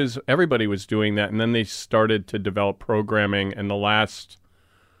Sweet. Everybody was doing that, and then they started to develop programming, and the last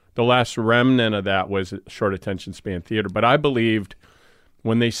remnant of that was Short Attention Span Theater. But I believed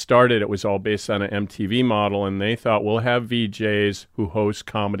when they started, it was all based on an MTV model, and they thought we'll have VJs who host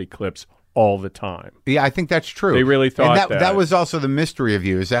comedy clips all the time. Yeah, I think that's true. They really thought that. That was also the mystery of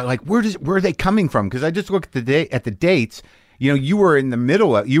you. Is that where are they coming from? Because I just looked at the dates. You were in the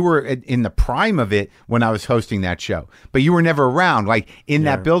middle you were in the prime of it when I was hosting that show, but you were never around in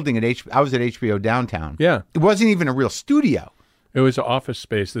that building I was at HBO downtown. Yeah. It wasn't even a real studio. It was office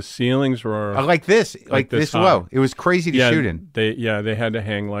space. The ceilings were Like this this low. It was crazy to shoot in. They had to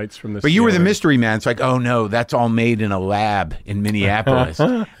hang lights from the But you were the ceiling. mystery man. It's like, oh no, that's all made in a lab in Minneapolis.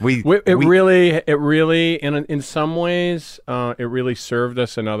 It really, in some ways, it really served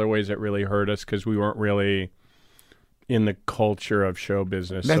us. In other ways, it really hurt us because we weren't really in the culture of show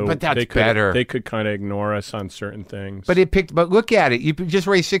business. But that's better. They could kind of ignore us on certain things. But look at it. You just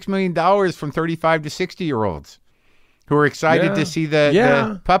raised $6 million from 35 to 60-year-olds who are excited to see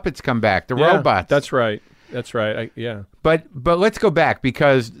the puppets come back, the robots. That's right. But let's go back,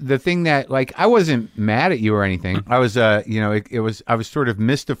 because the thing that, like, I wasn't mad at you or anything. I was, I was sort of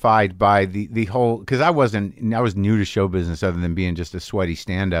mystified by the whole, because I was new to show business other than being just a sweaty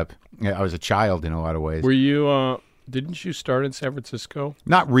stand-up. I was a child in a lot of ways. Were you? Didn't you start in San Francisco?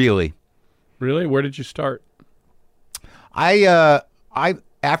 Not really. Really? Where did you start? I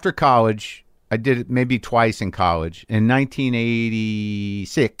after college, I did it maybe twice in college. In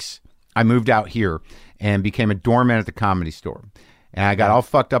 1986, I moved out here and became a doorman at the Comedy Store. And I got all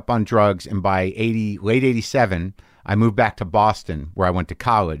fucked up on drugs. And by late 87, I moved back to Boston, where I went to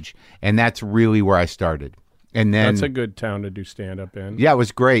college. And that's really where I started. And then that's a good town to do '-up in. Yeah, it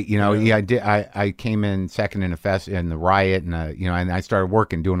was great. I did. I came in second in the riot, and and I started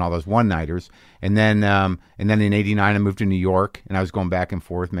working, doing all those one-nighters. And then in '89, I moved to New York, and I was going back and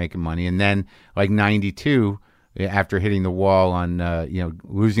forth making money. And then like '92, after hitting the wall on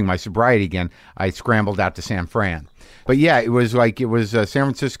losing my sobriety again, I scrambled out to San Fran. But yeah, it was San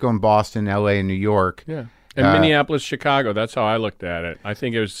Francisco and Boston, L.A. and New York. Yeah. And Minneapolis, Chicago. That's how I looked at it. I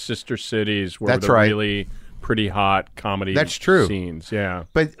think it was sister cities were really pretty hot comedy scenes. Yeah.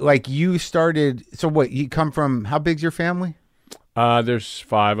 But like, you started, so what, you come from, how big's your family? There's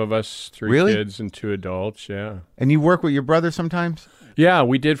 5 of us, 3 kids and 2 adults. Yeah. And you work with your brother sometimes? Yeah,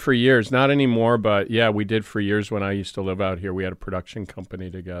 we did for years. Not anymore, but yeah, we did for years when I used to live out here. We had a production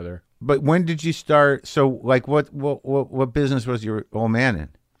company together. But when did you start? So like, what business was your old man in?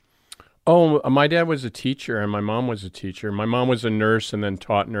 Oh, my dad was a teacher and my mom was a teacher. My mom was a nurse and then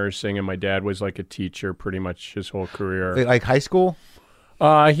taught nursing, and my dad was like a teacher pretty much his whole career. Like high school?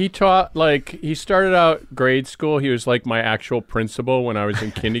 He taught, he started out grade school. He was like my actual principal when I was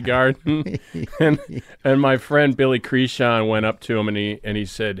in kindergarten. And my friend Billy Creeshon went up to him and he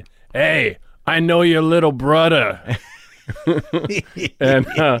said, "Hey, I know your little brother." And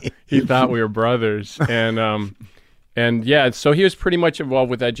he thought we were brothers. And yeah, so he was pretty much involved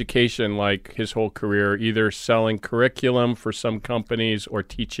with education, like his whole career, either selling curriculum for some companies or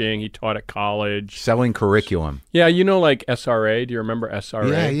teaching. He taught at college. Selling curriculum. Yeah, like SRA. Do you remember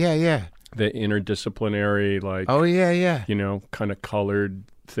SRA? Yeah. The interdisciplinary, oh, yeah. Kind of colored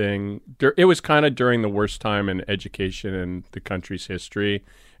thing. It was kind of during the worst time in education in the country's history.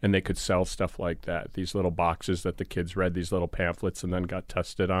 And they could sell stuff like that. These little boxes that the kids read, these little pamphlets, and then got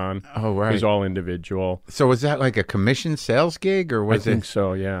tested on. Oh, right. It was all individual. So was that like a commission sales gig, or was it? I think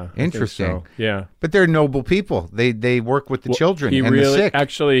so, yeah. Interesting. Yeah. But they're noble people. They work with the children and the sick.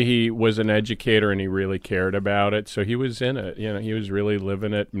 Actually, he was an educator, and he really cared about it. So he was in it. He was really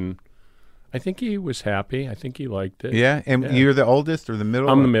living it, and I think he was happy. I think he liked it. Yeah, and you're the oldest or the middle?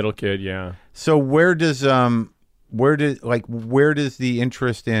 I'm the middle kid, yeah. So where does the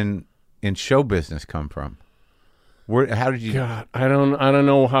interest in show business come from? How did you? God, I don't even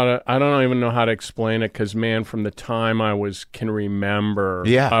know how to explain it, because man, from the time I can remember,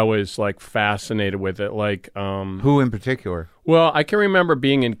 I was like fascinated with it. Like, who in particular? Well, I can remember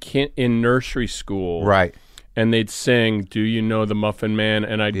being in nursery school, right? And they'd sing, "Do you know the Muffin Man?"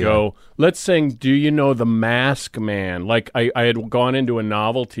 And I'd go, "Let's sing, Do You Know the Mask Man?" Like I had gone into a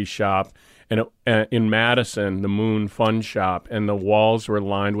novelty shop. And in Madison, the Moon Fun Shop, and the walls were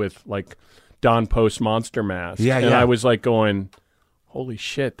lined with like Don Post monster masks. Yeah. I was like going, holy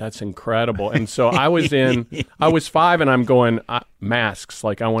shit, that's incredible. And so I was 5 and I'm going, masks.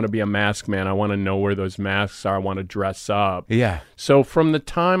 Like, I want to be a mask man. I want to know where those masks are. I want to dress up. Yeah. So from the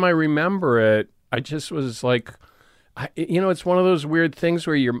time I remember it, I just was like, it's one of those weird things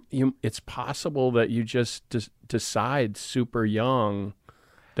where it's possible that you just decide super young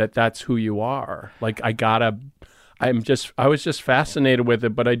that's who you are. Like, I was just fascinated with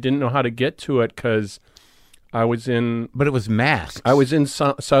it, but I didn't know how to get to it because I was in... But it was masks. I was in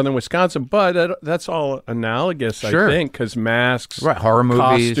southern Wisconsin, but that's all analogous, sure. I think, because masks, right, horror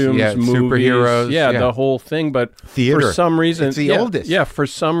movies, costumes, movies, superheroes. Yeah, the whole thing. But theater. For some reason... It's the oldest. Yeah, for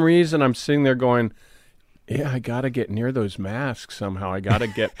some reason, I'm sitting there going... Yeah, I got to get near those masks somehow. I got to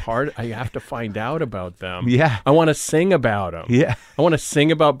get I have to find out about them. Yeah. I want to sing about them. Yeah. I want to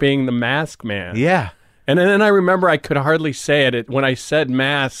sing about being the mask man. Yeah. And then I remember I could hardly say it. When I said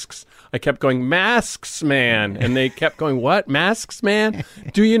masks, I kept going, Masks Man. And they kept going, what? Masks Man?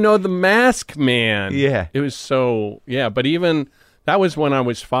 Do you know the Mask Man? Yeah. It was so, but even, that was when I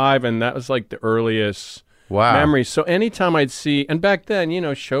was 5, and that was like the earliest memories. So anytime I'd see, and back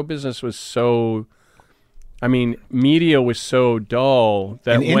then, show business was so, media was so dull.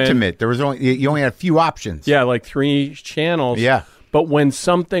 And intimate. There was you only had a few options. Yeah, like 3 channels. Yeah. But when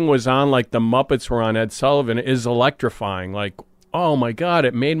something was on, like the Muppets were on Ed Sullivan, it is electrifying. Like, oh my God,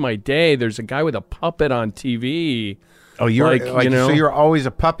 it made my day. There's a guy with a puppet on TV. Oh, so you're always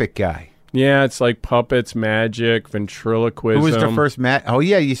a puppet guy. Yeah, it's like puppets, magic, ventriloquism. Who was the first Oh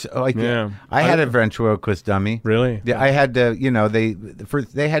yeah, I had a ventriloquist dummy. Really? Yeah, I had to.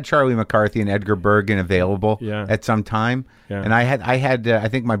 They had Charlie McCarthy and Edgar Bergen available. At some time. Yeah. And I had. I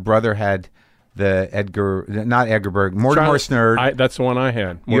think my brother had the not Edgar Bergen, Mortimer Snurd. That's the one I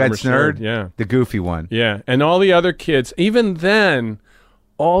had. You had Snurd? Yeah, the goofy one. Yeah, and all the other kids. Even then,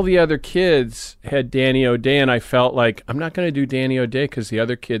 all the other kids had Danny O'Day, and I felt like I'm not going to do Danny O'Day because the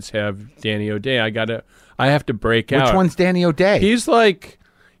other kids have Danny O'Day. I have to break out. Which one's Danny O'Day? He's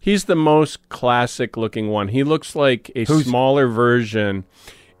the most classic looking one. He looks like a smaller version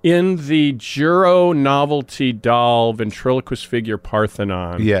in the Juro novelty doll ventriloquist figure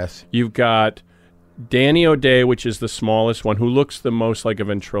Parthenon. Yes. You've got Danny O'Day, which is the smallest one, who looks the most like a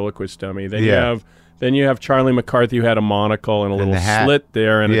ventriloquist dummy. Then you have Charlie McCarthy, who had a monocle and a little slit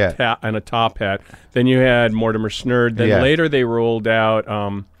there and a top hat. Then you had Mortimer Snurd. Then later they rolled out,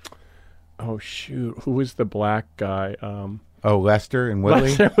 who was the black guy? Lester and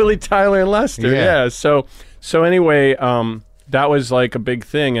Willie? Willie Tyler and Lester, yeah. So anyway, that was like a big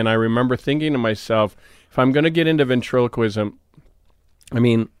thing. And I remember thinking to myself, if I'm going to get into ventriloquism,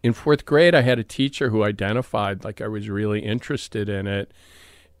 in 4th grade, I had a teacher who identified like I was really interested in it.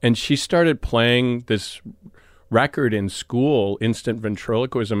 And she started playing this record in school, instant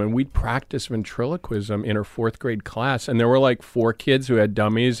ventriloquism, and we'd practice ventriloquism in her 4th grade class. And there were like 4 kids who had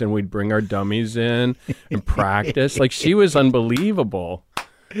dummies, and we'd bring our dummies in and practice. Like, she was unbelievable.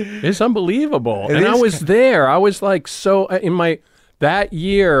 It's unbelievable. I was there. I was like, so in that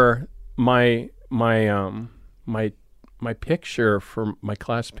year, my picture for my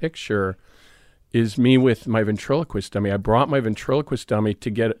class picture is me with my ventriloquist dummy. I brought my ventriloquist dummy to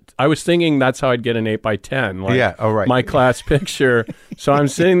get it. I was thinking that's how I'd get an 8x10. Like my class picture. So I'm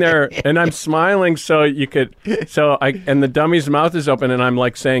sitting there and I'm smiling and the dummy's mouth is open and I'm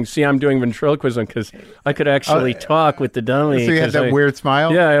like saying, see, I'm doing ventriloquism because I could actually talk with the dummy. So you had that weird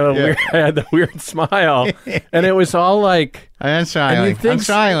smile? Yeah, I had the weird smile. And it was all like... I'm smiling. I'm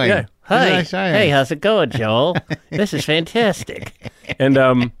smiling. Yeah. Hi. Hey, how's it going, Joel? This is fantastic. And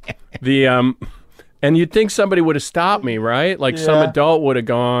and you'd think somebody would have stopped me, right? Like some adult would have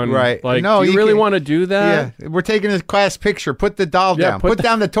gone, right? Like, no, do you really want to do that? Yeah, we're taking a class picture. Put the doll down. Put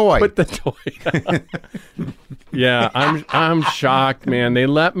down the toy. Put the toy. Yeah, I'm shocked, man. They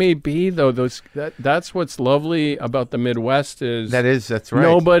let me be though. That's what's lovely about the Midwest is that's right.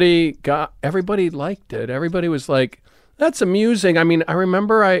 Everybody liked it. Everybody was like, that's amusing. I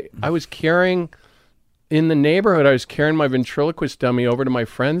remember I was carrying in the neighborhood. I was carrying my ventriloquist dummy over to my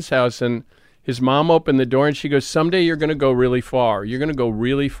friend's house, and his mom opened the door and she goes, someday you're going to go really far. You're going to go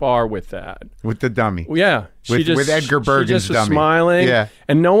really far with that. With the dummy. Yeah. With Edgar Bergen's she just dummy. Was smiling. Yeah.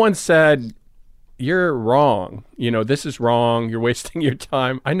 And no one said, you're wrong. This is wrong. You're wasting your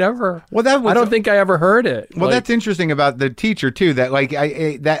time. I don't think I ever heard it. Well, that's interesting about the teacher too, that like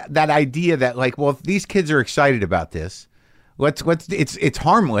that idea that like, well, if these kids are excited about this, it's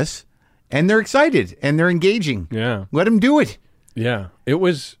harmless and they're excited and they're engaging. Yeah. Let them do it. Yeah. It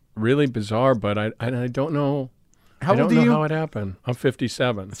was really bizarre, but I don't know. How old are you? How it happened. I'm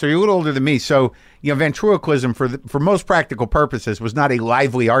 57. So you're a little older than me. So ventriloquism, for most practical purposes, was not a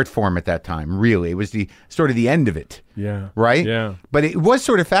lively art form at that time. Really, it was the end of it. Yeah. Right. Yeah. But it was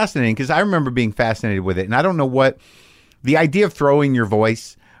sort of fascinating because I remember being fascinated with it, and I don't know what the idea of throwing your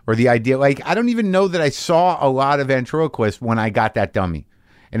voice or the idea I don't even know that I saw a lot of ventriloquists when I got that dummy,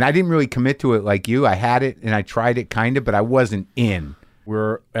 and I didn't really commit to it like you. I had it and I tried it kind of, but I wasn't in.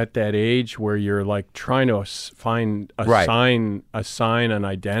 We're at that age where you're like trying to find assign an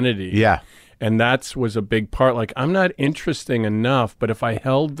identity. Yeah. And that was a big part. Like, I'm not interesting enough, but if I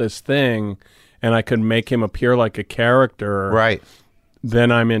held this thing and I could make him appear like a character, right,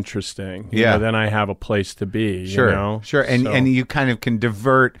 then I'm interesting. Yeah. Then I have a place to be. Sure. Sure. And you kind of can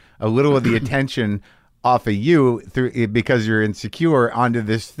divert a little of the attention off of you because you're insecure onto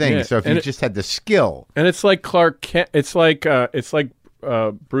this thing. Yeah. So if you just had the skill. And it's like Clark Kent. It's like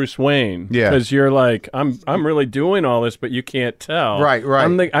Bruce Wayne. Yeah. Because you're like, I'm really doing all this, but you can't tell. Right.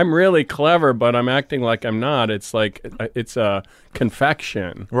 I'm really clever, but I'm acting like I'm not. It's like it's a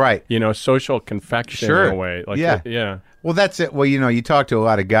confection. Right. Social confection Sure. in a way. Like, Yeah. yeah. Well, that's it. Well, you talk to a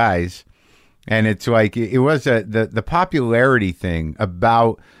lot of guys, and it's like it was the popularity thing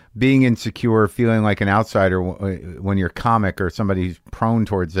about being insecure, feeling like an outsider when you're a comic or somebody who's prone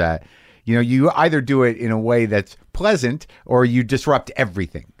towards that. You either do it in a way that's pleasant or you disrupt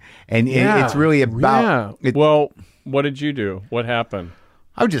everything. And it's really about... Yeah. Well, what did you do? What happened?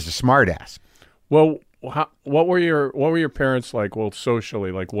 I was just a smart ass. Well, what were your parents like? Well,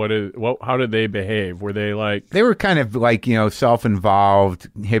 socially, like how did they behave? Were they like... They were kind of like, self-involved,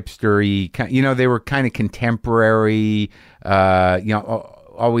 hipstery. They were kind of contemporary,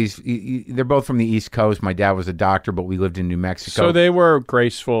 always, they're both from the East Coast. My dad was a doctor, but we lived in New Mexico. So they were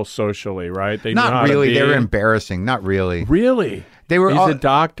graceful socially, right? They knew how not to really. be. They were embarrassing. Not really. Really? They were. He's all, a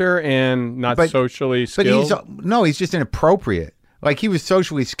doctor and not socially skilled. But he's just inappropriate. Like he was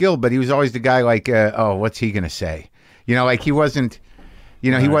socially skilled, but he was always the guy like, what's he gonna say? Like he wasn't.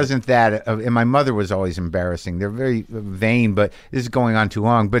 He wasn't that. And my mother was always embarrassing. They're very vain, but this is going on too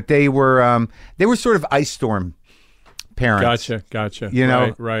long. But they were sort of ice storm parents. Gotcha.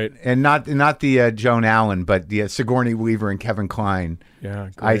 Right. And not the Joan Allen, but the Sigourney Weaver and Kevin Kline. Yeah,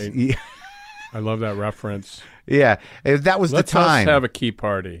 great. I love that reference. Yeah, that was Let's the time. Let's have a key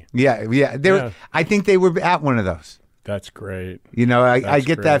party. Yeah. I think they were at one of those. That's great. I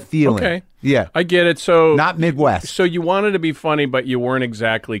get great. that feeling. Okay. Yeah. I get it. So not Midwest. So you wanted to be funny, but you weren't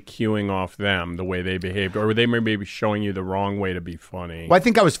exactly cueing off them the way they behaved, or were they maybe showing you the wrong way to be funny? Well, I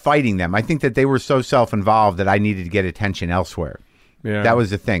think I was fighting them. I think that they were so self-involved that I needed to get attention elsewhere. Yeah. That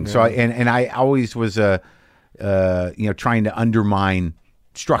was the thing. Yeah. So I always was trying to undermine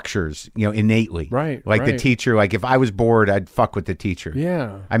structures, innately. Right. Like the teacher, like if I was bored, I'd fuck with the teacher.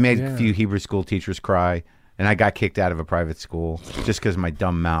 Yeah. I made a few Hebrew school teachers cry, and I got kicked out of a private school just because of my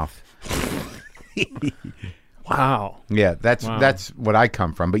dumb mouth. Wow. Yeah, that's what I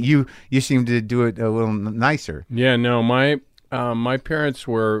come from. But you seem to do it a little nicer. Yeah, no, my parents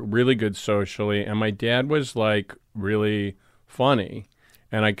were really good socially, and my dad was like really funny,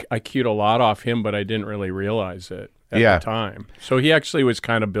 and I cued a lot off him, but I didn't really realize it at the time. So he actually was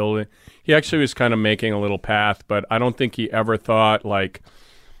kind of making a little path, but I don't think he ever thought like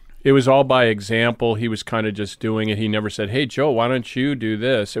it was all by example. He was kind of just doing it. He never said, "Hey, Joe, why don't you do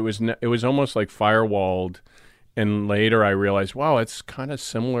this?" It was almost like firewalled. And later I realized, wow, it's kind of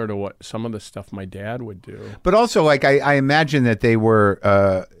similar to what some of the stuff my dad would do. But also, like, I imagine that they were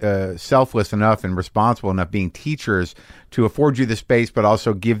selfless enough and responsible enough being teachers to afford you the space, but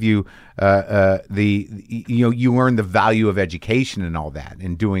also give you you learn the value of education and all that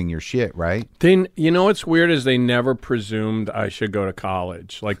and doing your shit, right? Then, what's weird is they never presumed I should go to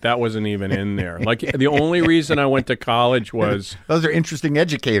college. Like, that wasn't even in there. Like, the only reason I went to college was... Those are interesting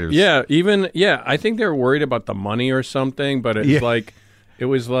educators. Yeah, I think they were worried about the money or something, but it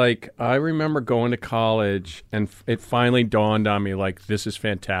was like, I remember going to college and it finally dawned on me, like, this is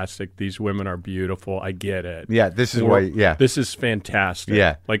fantastic. These women are beautiful. I get it. Yeah, this is fantastic.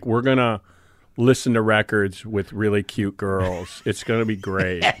 Yeah. Like, we're going to listen to records with really cute girls. It's going to be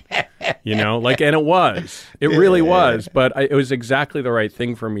great. And it was. It really was. But it was exactly the right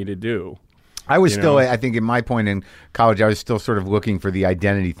thing for me to do. I was still, I think at my point in college, I was still sort of looking for the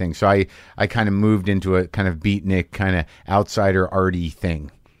identity thing. So I kind of moved into a kind of beatnik, kind of outsider arty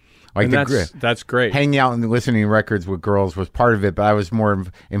thing. Like that's great. Hanging out and listening to records with girls was part of it, but I was more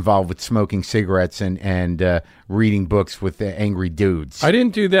involved with smoking cigarettes and reading books with angry dudes. I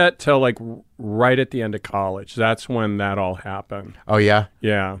didn't do that till like right at the end of college. That's when that all happened. Oh, yeah?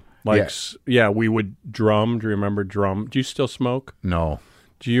 Yeah. We would drum. Do you remember drum? Do you still smoke? No.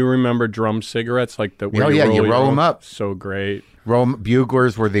 Do you remember drum cigarettes? Like you roll them up. So great.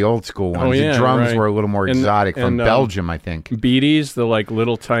 Buglers were the old school ones. Oh, yeah, the drums were a little more exotic from Belgium, I think. Beaties, the like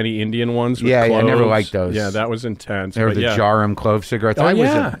little tiny Indian ones with cloves. I never liked those. Yeah, that was intense. They were the Jarum clove cigarettes. Oh,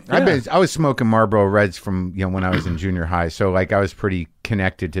 I was smoking Marlboro Reds from when I was in junior high, so like I was pretty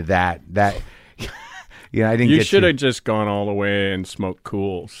connected to that. I didn't. You should have just gone all the way and smoked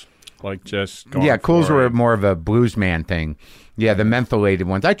Cools. Like just Cools were more of a blues man thing. Yeah, the mentholated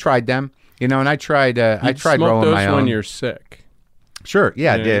ones. I tried them, and I tried rolling my own. When you're sick. Sure,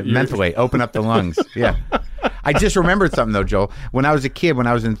 yeah, mentholate, open up the lungs. Yeah. I just remembered something though, Joel. When I was a kid, when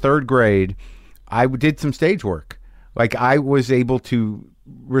I was in third grade, I did some stage work. Like I was able to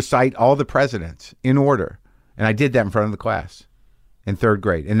recite all the presidents in order, and I did that in front of the class in third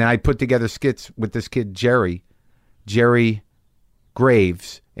grade. And then I put together skits with this kid Jerry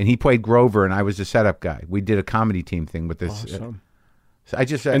Graves, and he played Grover, and I was the setup guy. We did a comedy team thing with this. Awesome. So I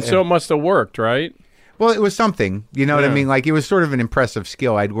just And so it must have worked, right? well, it was something, you know what I Yeah. mean? Like it was sort of an impressive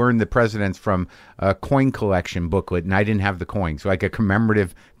skill. I'd learned the presidents from a coin collection booklet, and I didn't have the coins, like a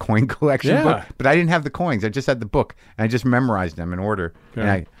commemorative coin collection Yeah. book. But I didn't have the coins. I just had the book, and I just memorized them in order.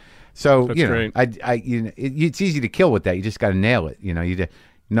 Yeah. And so That's you know, great. it's easy to kill with that. You just got to nail it. You know,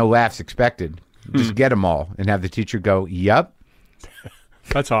 no laughs expected. Just get them all, and have the teacher go, "Yep."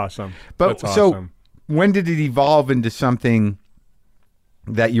 That's awesome. But That's so, awesome. when did it evolve into something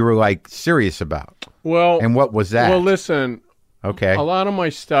that you were like serious about? Well, And what was that? well, listen, Okay. a lot of my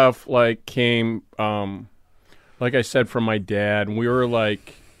stuff like came, like I said, from my dad. We were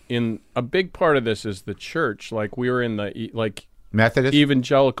like in a big part of this is the church. Like we were in the like Methodist?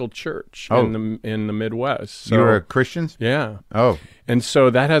 evangelical church Oh. in the Midwest. So, You were Christians? yeah. Oh. And so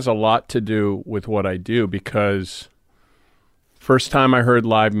that has a lot to do with what I do because first time I heard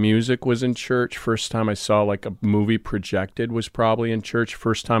live music was in church. First time I saw like a movie projected was probably in church.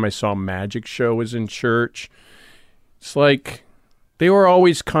 First time I saw a magic show was in church. It's like they were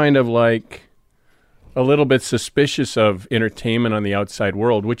always kind of like a little bit suspicious of entertainment on the outside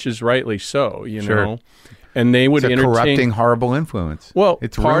world, which is rightly so, you Sure. know. And they would It's a entertain corrupting, horrible influence. well,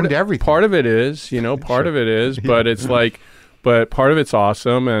 it's part, ruined everything. Part of it is, part of it is, but it's like, but part of it's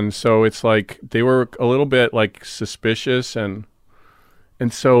awesome, and so it's like they were a little bit like suspicious, and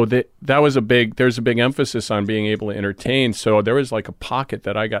so that was there's a big emphasis on being able to entertain. So there was like a pocket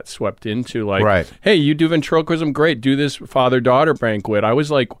that I got swept into, like, Right. hey, you do ventriloquism, great, do this father-daughter banquet. I was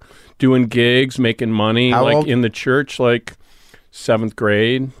like doing gigs, making money, How like old? in the church, like 7th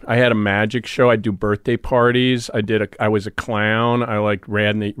grade. I had a magic show. I'd do birthday parties. I was a clown. I like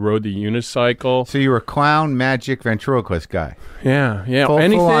rode the unicycle. So you were a clown, magic, ventriloquist guy. Yeah. Full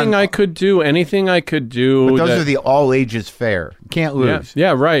anything on- I could do. But those are the all ages fair. You can't lose.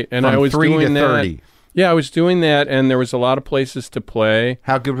 Yeah, right. And From I was 3 to doing that. 30. Yeah, I was doing that, and there was a lot of places to play.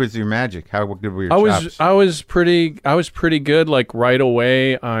 How good was your magic? How good were your I chops? was pretty good. Like right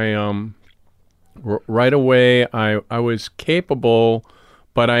away, I was capable,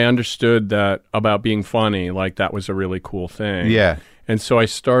 but I understood that about being funny. Like that was a really cool thing. Yeah. And so I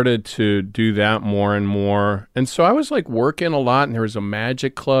started to do that more and more. And so I was like working a lot, and there was a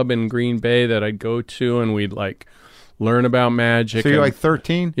magic club in Green Bay that I'd go to, and we'd like learn about magic. So you're and- like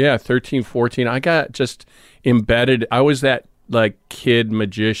 13? yeah, 13, 14. I got just embedded. I was that like kid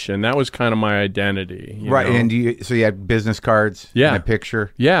magician. That was kind of my identity. you Right. know? And so you had business cards Yeah. and a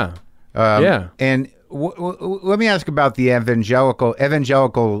picture? yeah. Yeah. And let me ask about the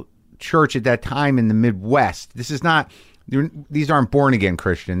evangelical church at that time in the Midwest. These aren't born again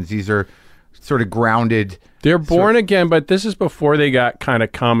Christians. These are sort of grounded. They're born again, but this is before they got kind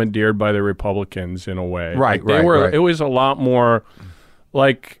of commandeered by the Republicans in a way. Right, Like, right. It was a lot more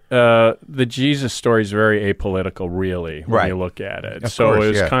like the Jesus story is very apolitical, really, when Right. you look at it. Of So course, it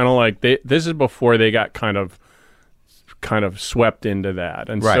was yeah. kind of like this is before they got kind of swept into that,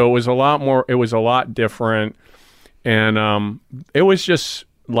 and Right. so it was a lot more. It was a lot different, and it was just.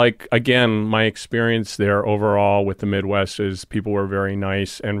 Like, again, my experience there overall with the Midwest is people were very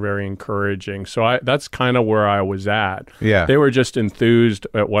nice and very encouraging. So that's kind of where I was at. Yeah. They were just enthused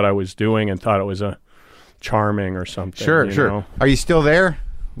at what I was doing and thought it was charming or something. Sure, you sure. know? Are you still there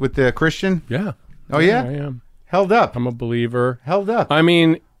with the Christian? Yeah. Oh, yeah? I am. Held up. I'm a believer. Held up. I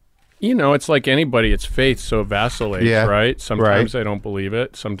mean, it's like anybody. It's faith, so it vacillates, Yeah. right? Sometimes Right. I don't believe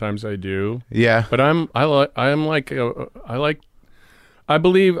it. Sometimes I do. Yeah. But I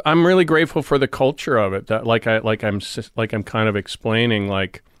believe I'm really grateful for the culture of it. That I'm kind of explaining.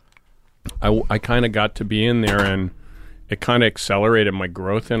 Like I kind of got to be in there, and it kind of accelerated my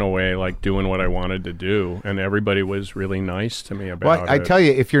growth in a way. Like doing what I wanted to do, and everybody was really nice to me about Well, I it. tell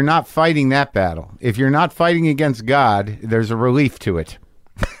you, if you're not fighting that battle, if you're not fighting against God, there's a relief to it.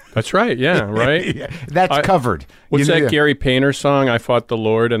 That's right. Yeah. Right. That's covered. What's You know- that Gary Painter song? I fought the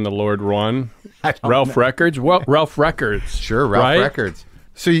Lord and the Lord won. Ralph Records. Well, Ralph Records. Sure, Ralph right? Records.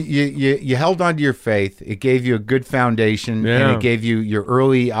 So you held on to your faith. It gave you a good foundation, and Yeah. it gave you your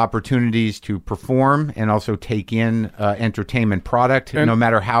early opportunities to perform and also take in entertainment product, no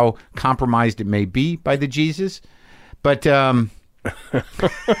matter how compromised it may be by the Jesus. But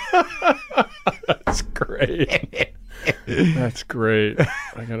That's great. That's great.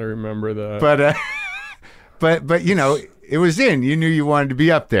 I gotta remember that. but it was in. You knew you wanted to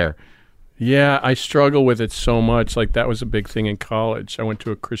be up there. Yeah, I struggle with it so much. Like that was a big thing in college. I went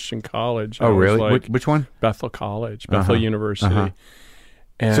to a Christian college. Oh, I was really? like, Which one? Bethel College, Bethel University.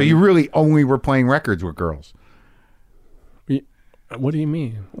 And So you really only were playing records with girls. What do you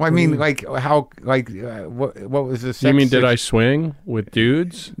mean? Well, I mean, like how, like what was the? You mean did I swing with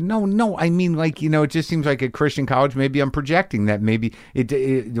dudes? No. I mean, like, it just seems like a Christian college. Maybe I'm projecting that. Maybe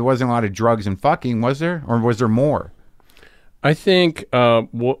there wasn't a lot of drugs and fucking, was there, or was there more? I think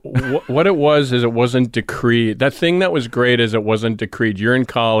what it was is it wasn't decreed. That thing that was great is it wasn't decreed. You're in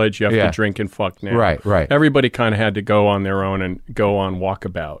college, you have to drink and fuck now. Right. Everybody kind of had to go on their own and go on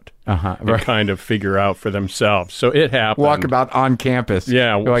walkabout and kind of figure out for themselves. So it happened. Walkabout on campus.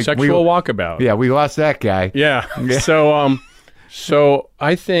 Yeah, like sexual walkabout. Yeah, we lost that guy. Yeah. So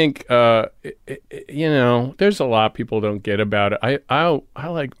I think there's a lot people don't get about it. I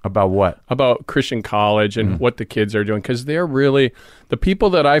like about what? About Christian college and what the kids are doing, because they're really the people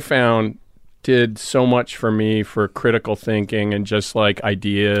that I found did so much for me for critical thinking and just like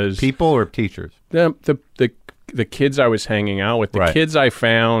ideas. People or teachers? The kids I was hanging out with, the kids I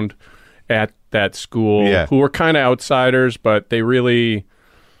found at that school who were kind of outsiders, but they really.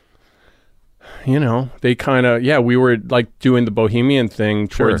 They kind of, we were like doing the bohemian thing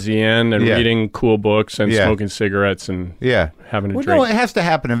towards the end and reading cool books and smoking cigarettes and having a drink. No, it has to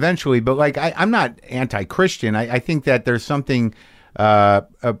happen eventually, but like I'm not anti-Christian. I think that there's something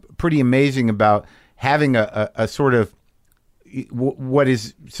pretty amazing about having a sort of what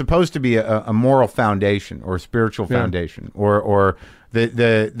is supposed to be a moral foundation or a spiritual foundation or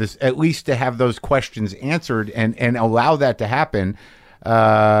this at least to have those questions answered and allow that to happen.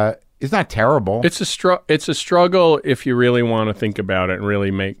 It's not terrible. It's a struggle if you really want to think about it and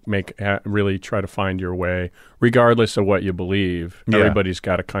really really try to find your way, regardless of what you believe. Yeah. Everybody's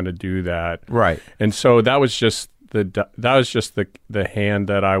got to kind of do that, right? And so that was just the hand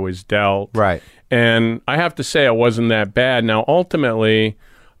that I was dealt, right? And I have to say it wasn't that bad. Now, ultimately,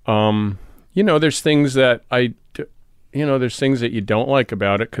 there's things that there's things that you don't like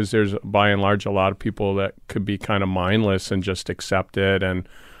about it because there's by and large a lot of people that could be kind of mindless and just accept it and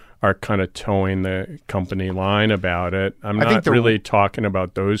are kind of towing the company line about it. I'm not really talking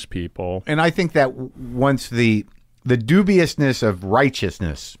about those people. And I think that once the dubiousness of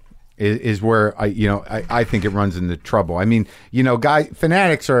righteousness is where I think it runs into trouble. I mean,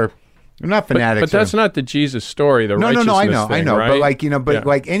 fanatics are not fanatics. But that's not the Jesus story. The no, righteousness I know, thing, right? But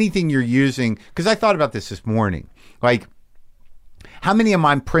like anything you're using, because I thought about this morning, like how many of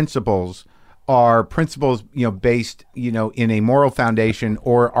my principles are principles, based, in a moral foundation,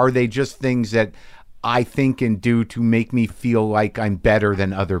 or are they just things that I think and do to make me feel like I'm better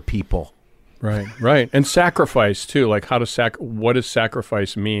than other people? Right. And sacrifice too. Like what does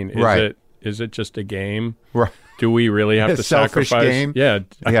sacrifice mean? Is it just a game? Right. Do we really have to selfish sacrifice? Game? Yeah.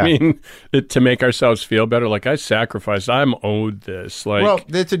 I mean, to make ourselves feel better. Like I sacrificed. I'm owed this. Like, well,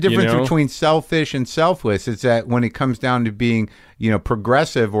 there's a difference between selfish and selfless. It's that when it comes down to being,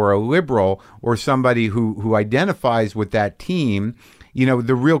 progressive or a liberal or somebody who identifies with that team,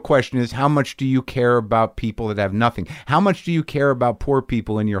 the real question is how much do you care about people that have nothing? How much do you care about poor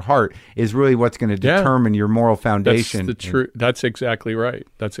people in your heart is really what's going to determine your moral foundation. That's exactly right.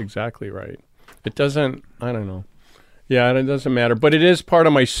 It doesn't, I don't know. Yeah, it doesn't matter, but it is part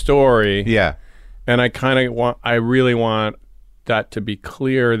of my story. Yeah. And I really want that to be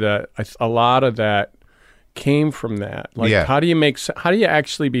clear that a lot of that came from that. Like, how do you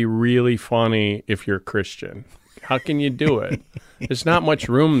actually be really funny if you're Christian? How can you do it? There's not much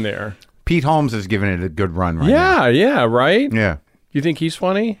room there. Pete Holmes has given it a good run now. Yeah, right? Yeah. You think he's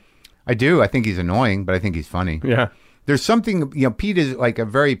funny? I do. I think he's annoying, but I think he's funny. Yeah. There's something, Pete is like a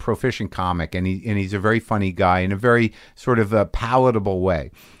very proficient comic, and he's a very funny guy in a very sort of a palatable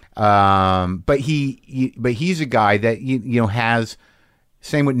way. But he's a guy that has.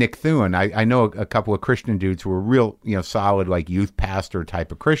 Same with Nick Thune. I know a couple of Christian dudes who were real, solid like youth pastor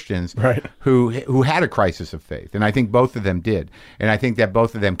type of Christians, right? Who had a crisis of faith, and I think both of them did, and I think that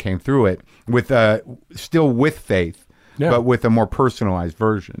both of them came through it with still with faith. Yeah. But with a more personalized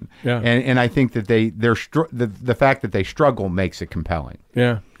version. Yeah. And I think that the fact that they struggle makes it compelling.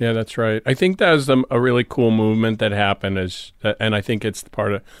 Yeah, that's right. I think that was a really cool movement that happened, and I think it's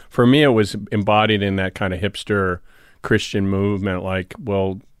part of, for me, it was embodied in that kind of hipster Christian movement. Like,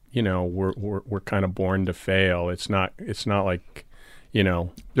 well, we're kind of born to fail. It's not like,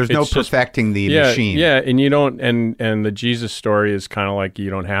 there's no perfecting the machine. Yeah, and you don't, and the Jesus story is kind of like you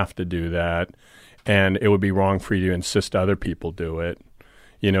don't have to do that. And it would be wrong for you to insist other people do it.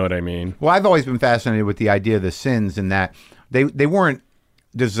 You know what I mean? Well, I've always been fascinated with the idea of the sins, and that they weren't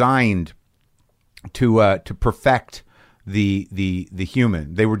designed to perfect the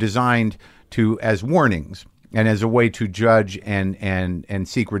human. They were designed as warnings and as a way to judge and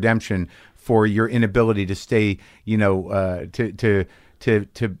seek redemption for your inability to stay, to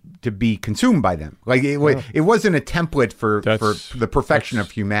to be consumed by them. Like it wasn't a template for the perfection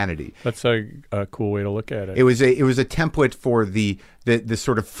of humanity. That's a cool way to look at it. It was a template for the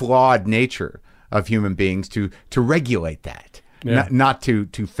sort of flawed nature of human beings to regulate that. Yeah. Not to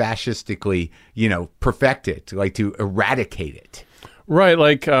fascistically, perfect it, like to eradicate it. Right,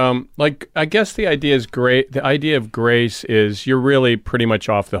 like I guess the idea is great. The idea of grace is you're really pretty much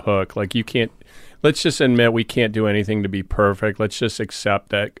off the hook. Like you can't. Let's just admit we can't do anything to be perfect. Let's just accept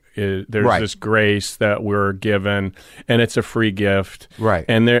that there's this grace that we're given, and it's a free gift. Right.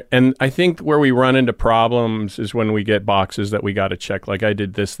 And I think where we run into problems is when we get boxes that we got to check. Like I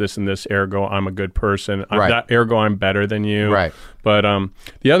did this, and this. Ergo, I'm a good person. Right. Ergo, I'm better than you. Right. But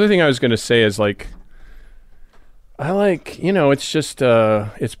the other thing I was going to say is like. It's just,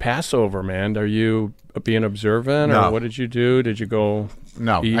 it's Passover, man. Are you being observant? No. Or what did you do? Did you go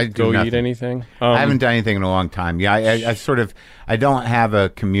eat anything? I haven't done anything in a long time. Yeah, I don't have a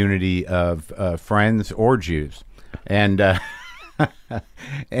community of friends or Jews. And, I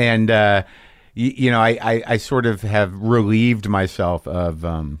sort of have relieved myself of,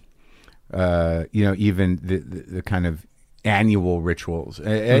 even the kind of annual rituals.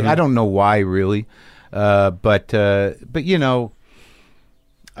 I don't know why, really. But I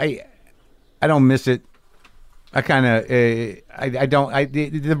don't miss it. I kind of,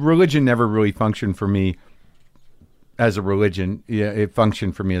 the religion never really functioned for me as a religion. Yeah, it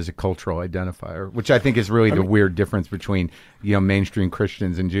functioned for me as a cultural identifier, which I think is really the weird difference between, mainstream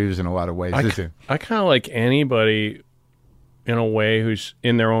Christians and Jews in a lot of ways. I kind of like anybody in a way who's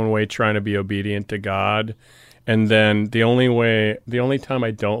in their own way trying to be obedient to God. And then the only time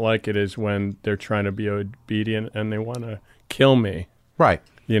I don't like it is when they're trying to be obedient and they want to kill me. Right.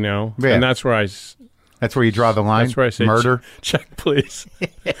 Yeah. And that's where you draw the line. That's where I say murder. Check, please.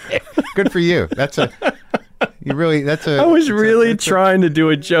 Good for you. I was really trying to do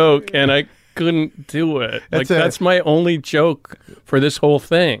a joke and I couldn't do it. That's my only joke for this whole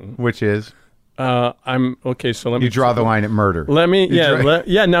thing. Which is? I'm okay. So let me. You draw the line at murder. Let me.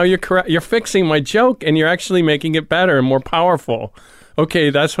 Now you're correct. You're fixing my joke, and you're actually making it better and more powerful. Okay,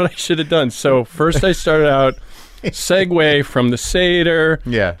 that's what I should have done. So first, I started out segue from the Seder.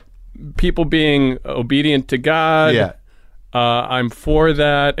 Yeah. People being obedient to God. Yeah. I'm for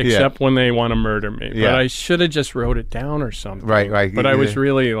that, except when they want to murder me. Yeah. But I should have just wrote it down or something. Right. But I was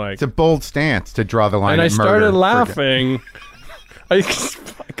really like. It's a bold stance to draw the line and at murder. And I started laughing. I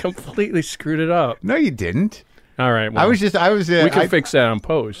completely screwed it up. No, you didn't. All right. Well, we can fix that on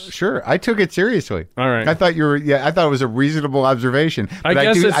post. Sure. I took it seriously. All right. I thought I thought it was a reasonable observation. But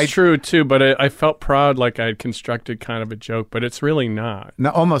I guess it's true too, but I felt proud like I had constructed kind of a joke, but it's really not. No,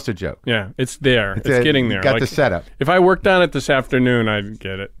 almost a joke. Yeah, it's there. It's getting there. Got the setup. If I worked on it this afternoon, I'd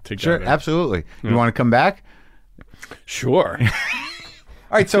get it together. Sure, absolutely. You want to come back? Sure.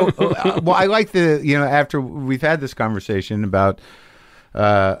 All right, so I like after we've had this conversation about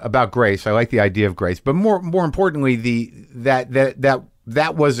grace, I like the idea of grace, but more importantly,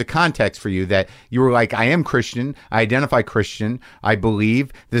 that was the context for you, that you were like, I am Christian, I identify Christian, I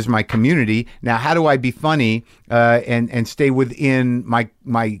believe, this is my community. Now, how do I be funny and stay within my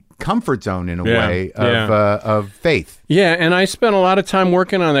comfort zone in a way of faith? Yeah, and I spent a lot of time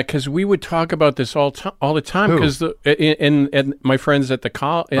working on that because we would talk about this all the time. Because and my friends at the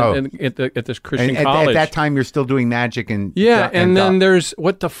at this Christian college at that time, you're still doing magic and then there's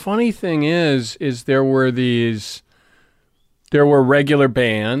what the funny thing is there were regular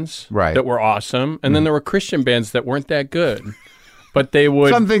bands that were awesome, and then there were Christian bands that weren't that good, but they would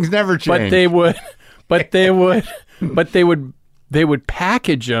some things never change. But they would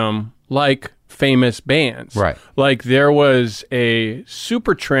package them like famous bands. Right. Like there was a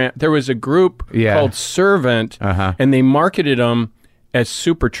Supertramp. There was a group called Servant, and they marketed them as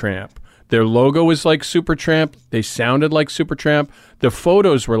Supertramp. Their logo was like Supertramp. They sounded like Supertramp. The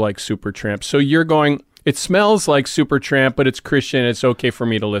photos were like Supertramp. So you're going, it smells like Supertramp, but it's Christian. It's okay for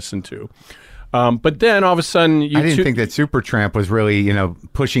me to listen to. But then all of a sudden, I didn't think that Supertramp was really,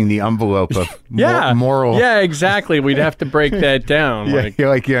 pushing the envelope of moral. Yeah, exactly. We'd have to break that down.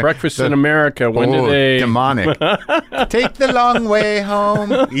 Breakfast in America. When do they? Demonic. Take the long way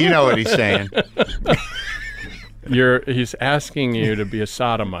home. You know what he's saying. He's asking you to be a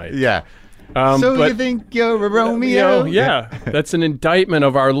sodomite. Yeah. So you think you're a Romeo? Yeah. That's an indictment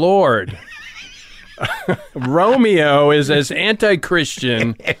of our Lord. Romeo is as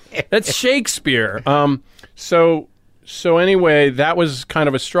anti-Christian. That's Shakespeare. So anyway, that was kind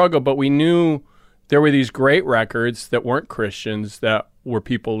of a struggle, but we knew there were these great records that weren't Christians, that were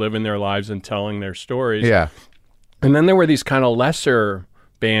people living their lives and telling their stories. Yeah. And then there were these kind of lesser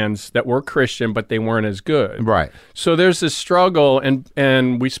bands that were Christian, but they weren't as good. Right. So there's this struggle,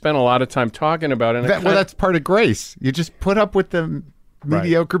 and we spent a lot of time talking about it. And That's part of grace. You just put up with the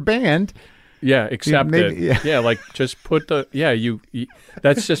mediocre band. Yeah, accept it. Yeah, like just put you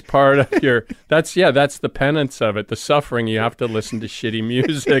that's just part of your, that's the penance of it, the suffering. You have to listen to shitty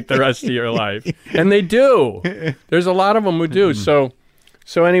music the rest of your life. And they do. There's a lot of them who do. So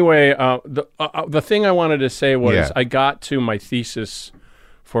anyway, the thing I wanted to say was I got to my thesis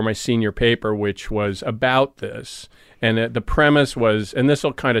for my senior paper, which was about this. And the premise was, and this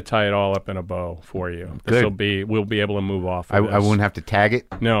will kind of tie it all up in a bow for you. We'll be able to move off of this. I won't have to tag it?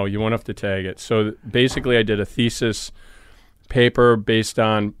 No, you won't have to tag it. So basically I did a thesis paper based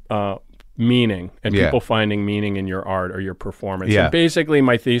on meaning and people finding meaning in your art or your performance. Yeah. And basically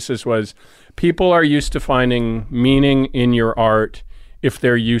my thesis was people are used to finding meaning in your art if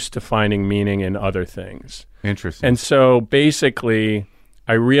they're used to finding meaning in other things. Interesting. And so basically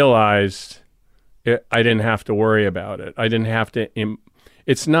I realized I didn't have to worry about it. I didn't have to.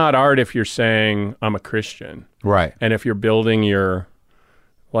 It's not art if you're saying I'm a Christian, right? And if you're building your,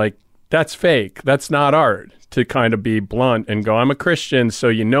 like, that's fake. That's not art. To kind of be blunt and go, I'm a Christian, so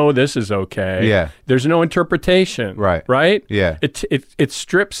you know this is okay. Yeah. There's no interpretation. Right. Right. Yeah. It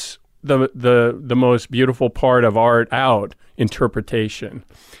strips the most beautiful part of art out, interpretation.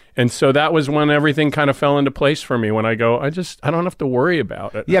 And so that was when everything kind of fell into place for me, when I go, I don't have to worry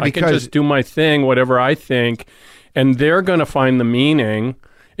about it. Yeah, I because can just do my thing, whatever I think, and they're going to find the meaning.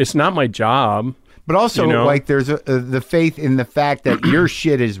 It's not my job. But also, like, there's the faith in the fact that your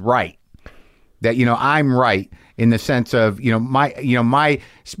shit is right. That, I'm right in the sense of, my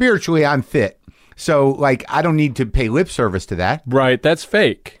spiritually, I'm fit. So, like, I don't need to pay lip service to that. Right. That's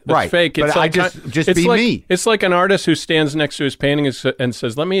fake. That's right. fake. But I just be like, me. It's like an artist who stands next to his painting and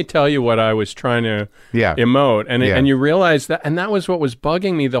says, let me tell you what I was trying to emote. And you realize that, and that was what was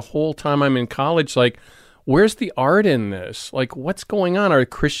bugging me the whole time I'm in college. Like, where's the art in this? Like, what's going on? Are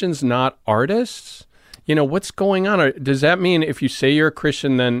Christians not artists? What's going on? Does that mean if you say you're a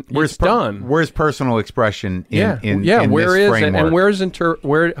Christian, then it's done? Where's personal expression in where this is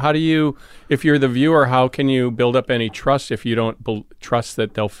framework? it? How do you, if you're the viewer, how can you build up any trust if you don't trust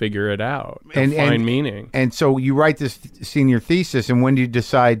that they'll figure it out and find meaning? And so you write this senior thesis, and when do you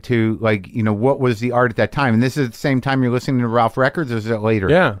decide to, what was the art at that time? And this is at the same time you're listening to Ralph Records, or is it later?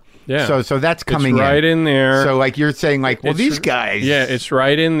 Yeah. Yeah. So that's coming it's right in there. So like you're saying, like, well, these guys. Yeah, it's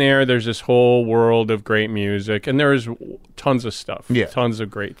right in there. There's this whole world of great music, and there's tons of stuff. Yeah, tons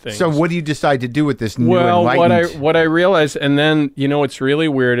of great things. So what do you decide to do with this new enlightened? What I realized, and then what's really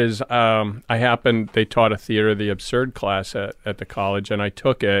weird is they taught a Theater of the Absurd class at the college, and I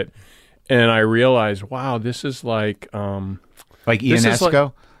took it, and I realized, wow, this is like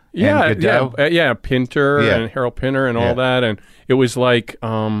Ionesco. Yeah, Pinter and Harold Pinter and all that, and it was like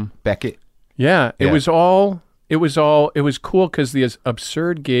Beckett. Yeah, it was cool because the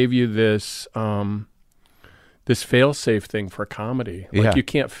Absurd gave you this this fail-safe thing for comedy. Like you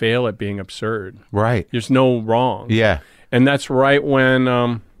can't fail at being absurd. Right. There's no wrong. Yeah. And that's right when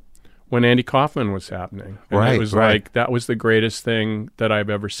Andy Kaufman was happening. And right. It was like that was the greatest thing that I've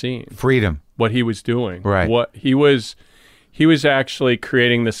ever seen. Freedom. What he was doing. Right. What he was actually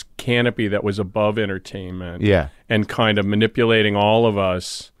creating this canopy that was above entertainment. Yeah. And kind of manipulating all of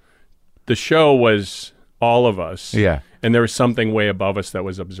us. The show was all of us. Yeah. And there was something way above us that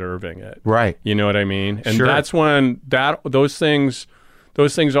was observing it. Right. You know what I mean? And sure. That's when those things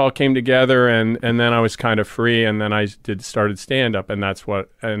all came together, and then I was kind of free, and then I started stand-up, and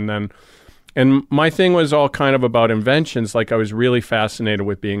my thing was all kind of about inventions. Like I was really fascinated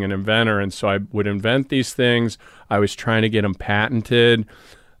with being an inventor, and so I would invent these things. I was trying to get them patented,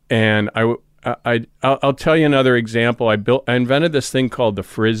 and I'll tell you another example. I invented this thing called the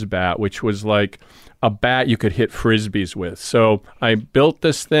Frisbat, which was like a bat you could hit frisbees with. So I built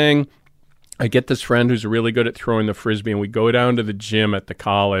this thing. I get this friend who's really good at throwing the frisbee, and we go down to the gym at the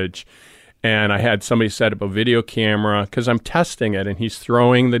college, and I had somebody set up a video camera because I'm testing it, and he's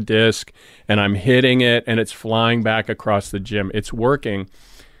throwing the disc, and I'm hitting it, and it's flying back across the gym. It's working.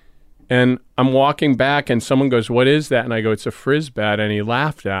 And I'm walking back, and someone goes, "What is that?" And I go, "It's a Frisbat," and he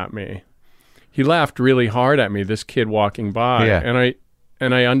laughed at me. He laughed really hard at me, this kid walking by. Yeah.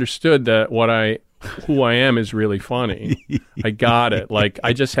 And I understood that who I am is really funny. I got it. Like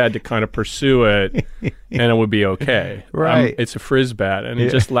I just had to kind of pursue it, and it would be okay. Right. It's a Frisbat, and he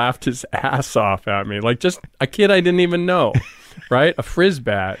just laughed his ass off at me, like just a kid I didn't even know, right? A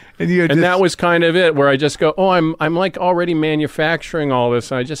Frisbat, and that was kind of it. Where I just go, oh, I'm like already manufacturing all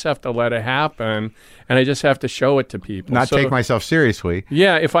this, and I just have to let it happen, and I just have to show it to people, not take myself seriously.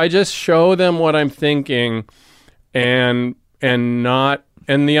 Yeah, if I just show them what I'm thinking, and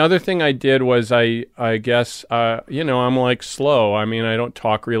And the other thing I did was I guess, I'm like slow. I mean, I don't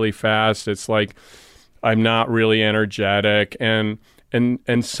talk really fast. It's like I'm not really energetic. And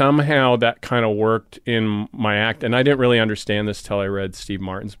somehow that kind of worked in my act. And I didn't really understand this till I read Steve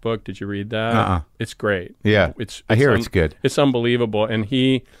Martin's book. Did you read that? It's great. Yeah. I hear it's good. It's unbelievable. And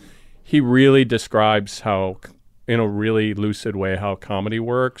he really describes how, in a really lucid way, how comedy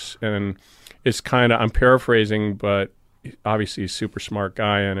works. And it's kind of, I'm paraphrasing, but obviously he's a super smart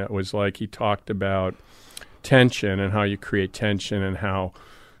guy. And it was like he talked about tension and how you create tension and how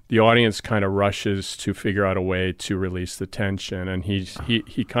the audience kind of rushes to figure out a way to release the tension. And he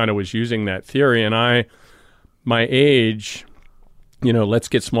kind of was using that theory. And my age, Let's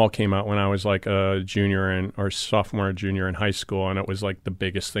Get Small came out when I was like a junior or sophomore or junior in high school. And it was like the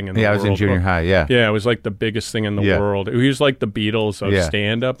biggest thing in the world. Yeah, I was in junior high, yeah. Yeah, it was like the biggest thing in the world. He was like the Beatles of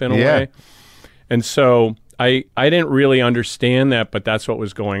stand-up in a way. And so I didn't really understand that, but that's what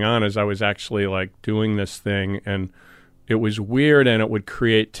was going on is I was actually like doing this thing and it was weird and it would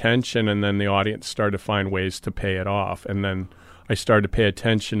create tension, and then the audience started to find ways to pay it off. And then I started to pay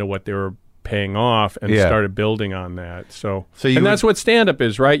attention to what they were paying off and started building on that. So that's what stand-up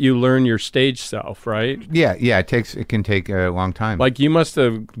is, right? You learn your stage self, right? Yeah. It can take a long time. Like you must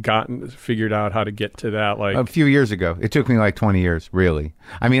have figured out how to get to that. Like a few years ago. It took me like 20 years, really.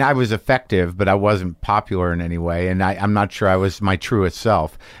 I mean, I was effective, but I wasn't popular in any way, and I'm not sure I was my truest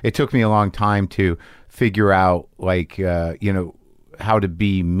self. It took me a long time to figure out, like, how to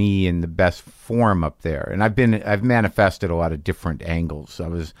be me in the best form up there. And I've manifested a lot of different angles. I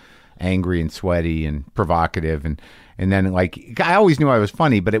was angry and sweaty and provocative, and then like I always knew I was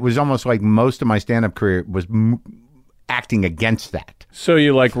funny, but it was almost like most of my stand-up career was acting against that. So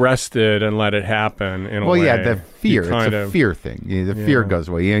you like rested and let it happen in a way. Well, yeah, the fear. It's a fear thing. The fear goes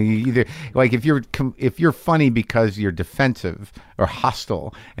away. You either like if you're funny because you're defensive or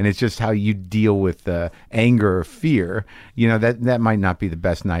hostile, and it's just how you deal with anger or fear. That might not be the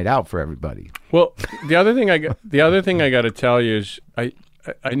best night out for everybody. Well, the other thing I got to tell you is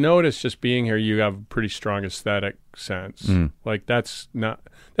I noticed just being here, you have a pretty strong aesthetic sense. Like that's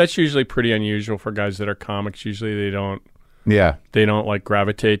usually pretty unusual for guys that are comics. Usually they don't like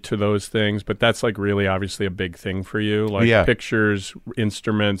gravitate to those things, but that's like really obviously a big thing for you. Like pictures,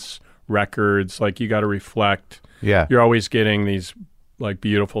 instruments, records, like you got to reflect. Yeah. You're always getting these like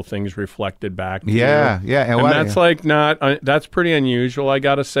beautiful things reflected back to you. Yeah. And that's like that's pretty unusual, I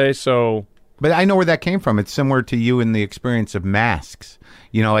got to say. So but I know where that came from. It's similar to you in the experience of masks.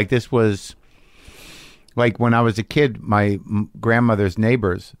 Like this was like when I was a kid, my grandmother's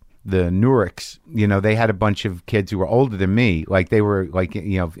neighbors, the Nuricks, they had a bunch of kids who were older than me. Like they were like,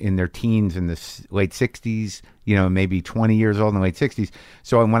 in their teens in the late 60s, maybe 20 years old in the late 60s.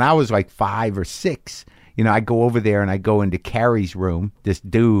 So when I was like 5 or 6, I go over there and I go into Carrie's room, this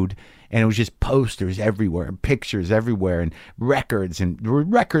dude, and it was just posters everywhere and pictures everywhere and records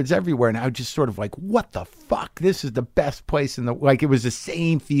everywhere. And I was just sort of like, what the fuck? This is the best place in the... Like, it was the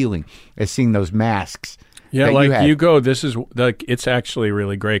same feeling as seeing those masks. Yeah, like you go, this is... like it's actually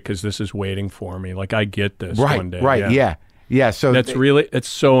really great because this is waiting for me. Like, I get this one day. Right, yeah. So that's it's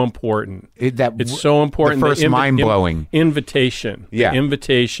so important. It's so important. The first mind-blowing. Invitation. Yeah. The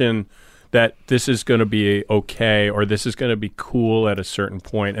invitation that this is going to be okay or this is going to be cool at a certain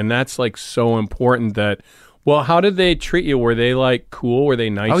point. And that's like so important that, well, how did they treat you? Were they like cool? Were they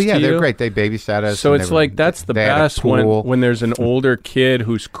nice to you? Oh, yeah, they're great. They babysat us. So it's like that's the best when there's an older kid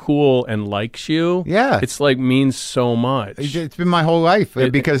who's cool and likes you. Yeah. It's like means so much. It's been my whole life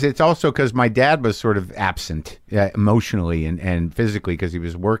because it's also because my dad was sort of absent emotionally and physically because he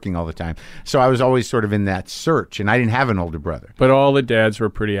was working all the time. So I was always sort of in that search, and I didn't have an older brother. But all the dads were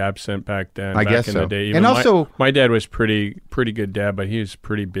pretty absent back then. I guess in so. The day. Even and also, my dad was pretty good dad, but he was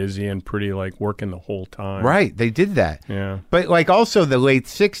pretty busy and pretty like working the whole time. Right, they did that. Yeah. But like also the late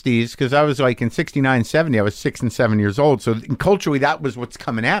 60s, because I was like in 69, 70, I was 6 and 7 years old. So culturally, that was what's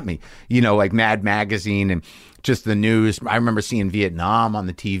coming at me. Like Mad Magazine and just the news. I remember seeing Vietnam on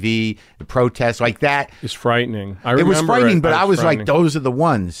the TV, the protests like that. It's frightening. It was frightening, but I was like, those are the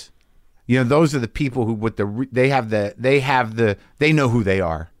ones. Those are the people who they know who they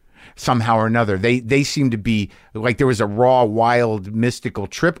are. Somehow or another, they seem to be like there was a raw, wild, mystical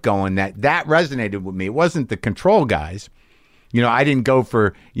trip going that resonated with me. It wasn't the control guys. I didn't go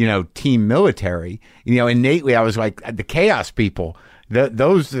for team military. Innately, I was like the chaos people.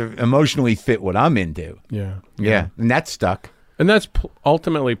 Those emotionally fit what I'm into. Yeah, and that stuck. And that's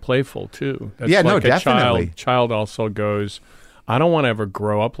ultimately playful too. That's like definitely. Child also goes, I don't want to ever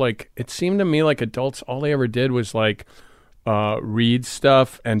grow up. Like it seemed to me like adults, all they ever did was like. Read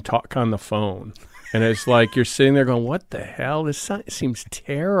stuff and talk on the phone. And it's like you're sitting there going, what the hell? This seems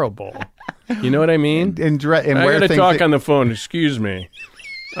terrible. You know what I mean? And I got to talk on the phone. Excuse me.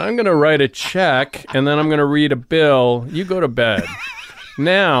 I'm going to write a check, and then I'm going to read a bill. You go to bed.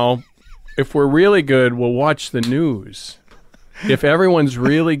 Now, if we're really good, we'll watch the news. If everyone's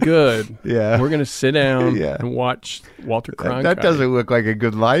really good, we're going to sit down and watch Walter Cronkite. That doesn't look like a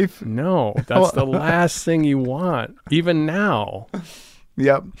good life. No, that's the last thing you want, even now.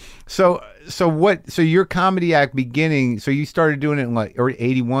 Yep. So your comedy act beginning, so you started doing it in like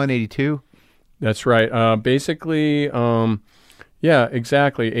 81, 82? That's right. Basically, yeah,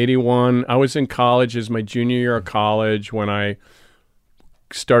 exactly. 81. I was in college as my junior year of college when I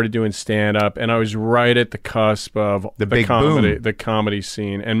started doing stand-up, and I was right at the cusp of the comedy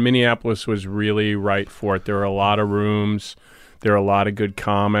scene. And Minneapolis was really right for it. There were a lot of rooms. There were a lot of good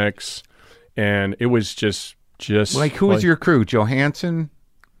comics. And it was just like, who was your crew? Johansson?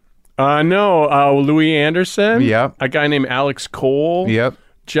 No, Louis Anderson. Yep. A guy named Alex Cole. Yep.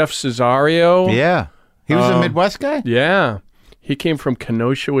 Jeff Cesario. Yeah. He was a Midwest guy? Yeah. He came from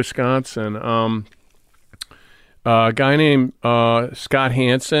Kenosha, Wisconsin. A guy named Scott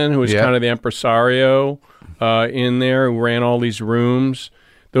Hansen, who was kind of the impresario in there, who ran all these rooms.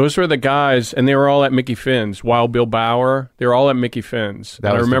 Those were the guys, and they were all at Mickey Finn's. Wild Bill Bauer, they were all at Mickey Finn's.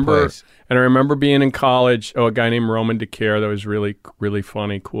 That was the place. And I remember being in college. A guy named Roman DeCare that was really, really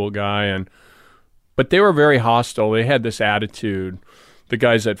funny, cool guy. But they were very hostile. They had this attitude. The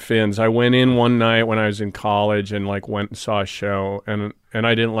guys at Finn's. I went in one night when I was in college and like went and saw a show, and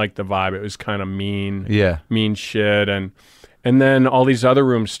I didn't like the vibe. It was kind of mean shit. And then all these other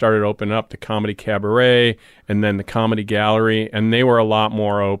rooms started opening up, the Comedy Cabaret and then the Comedy Gallery, and they were a lot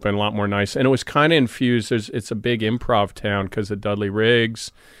more open, a lot more nice. And it was kind of infused. It's a big improv town because of Dudley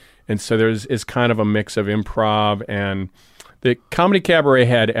Riggs, and so it's kind of a mix of improv, and the Comedy Cabaret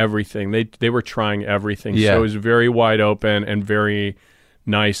had everything. They were trying everything, so it was very wide open and very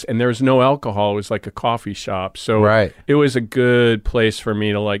nice, and there was no alcohol. It was like a coffee shop, so it was a good place for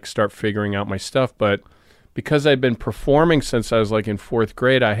me to like start figuring out my stuff. But because I'd been performing since I was like in 4th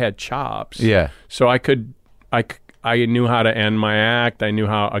grade, I had chops. So I knew how to end my act. I knew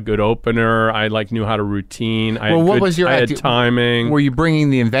how a good opener. I knew how to routine. I had timing. Were you bringing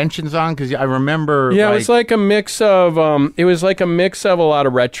the inventions on? Because I remember. Yeah, it was like a mix of. It was like a mix of a lot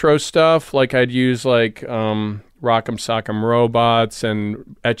of retro stuff. Like I'd use like. Rock'em Sock'em Robots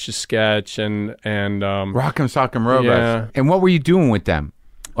and Etch-a-Sketch and Rock'em Sock'em Robots. Yeah. And what were you doing with them?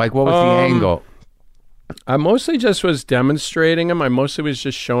 Like, what was the angle? I mostly just was demonstrating them. I mostly was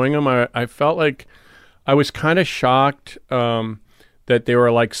just showing them. I felt like I was kind of shocked that they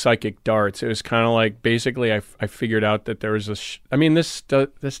were like psychic darts. It was kind of like basically I figured out that there was this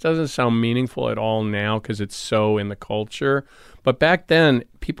doesn't sound meaningful at all now because it's so in the culture. But back then,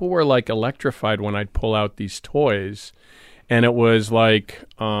 people were like electrified when I'd pull out these toys, and it was weird,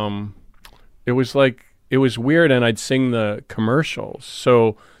 and I'd sing the commercials.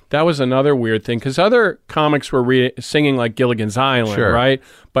 So that was another weird thing because other comics were singing like Gilligan's Island, right?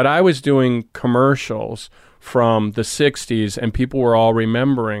 But I was doing commercials from the 60s, and people were all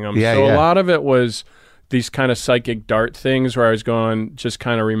remembering them. A lot of it was these kind of psychic dart things where I was going, just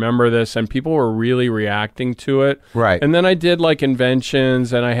kind of remember this, and people were really reacting to it. Right. And then I did like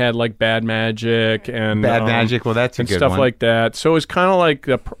inventions, and I had like Bad Magic and Bad Magic. Well, that's a good stuff one. like that. So it was kind of like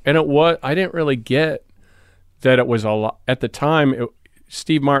I didn't really get that it was a lot at the time.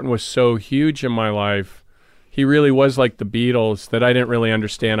 Steve Martin was so huge in my life. He really was like the Beatles that I didn't really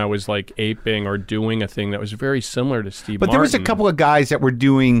understand. I was like aping or doing a thing that was very similar to Steve Martin. But there was a couple of guys that were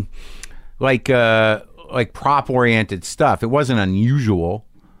doing like prop-oriented stuff. It wasn't unusual.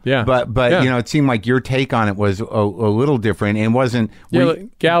 Yeah. But it seemed like your take on it was a little different, and wasn't.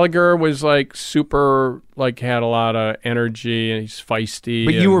 Gallagher was like super, like had a lot of energy, and he's feisty.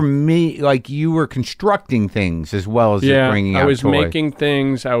 But you were constructing things as well as bringing out I was toys. making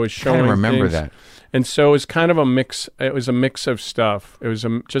things. I was showing. I remember things. that. And so it was kind of a mix. It was a mix of stuff. It was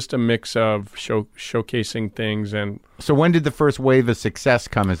just a mix of showcasing things. And so when did the first wave of success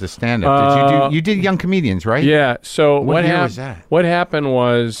come as a stand-up? You did Young Comedians, right? Yeah. So what year was that? What happened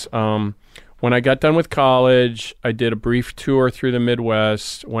was when I got done with college, I did a brief tour through the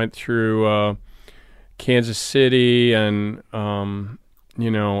Midwest, went through Kansas City and,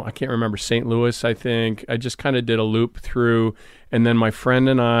 I can't remember, St. Louis, I think. I just kind of did a loop through. And then my friend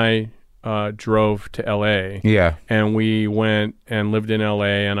and I drove to LA. Yeah. And we went and lived in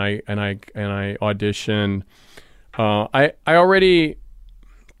LA, and I auditioned. I already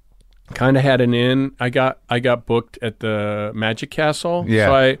kind of had an in. I got booked at the Magic Castle. Yeah.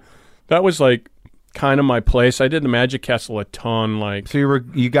 So that was like kind of my place. I did the Magic Castle a ton. Like, so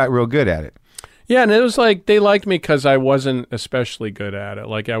you got real good at it. Yeah, and it was like they liked me because I wasn't especially good at it.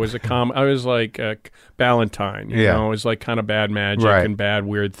 Like I was I was like Ballantyne. You know, it was like kind of bad magic and bad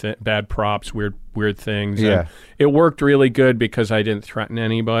weird, bad props, weird things. Yeah, and it worked really good because I didn't threaten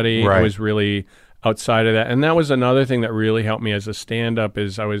anybody. Right. It was really outside of that, and that was another thing that really helped me as a stand-up.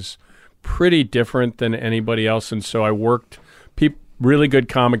 Is I was pretty different than anybody else, and so I worked. Really good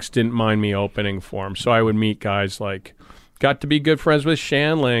comics didn't mind me opening for them, so I would meet guys like. Got to be good friends with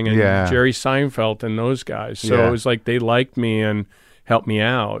Shandling and Jerry Seinfeld and those guys. So it was like they liked me and helped me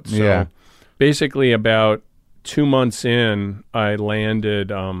out. So basically about 2 months in, I landed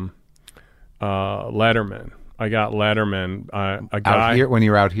Letterman. I got Letterman. A guy out here, when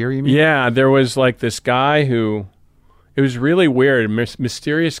you were out here, you mean? Yeah, there was like this guy who, it was really weird.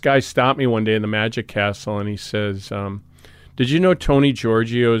 Mysterious guy stopped me one day in the Magic Castle and he says, did you know Tony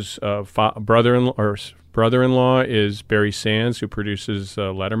Giorgio's brother-in-law is Barry Sands, who produces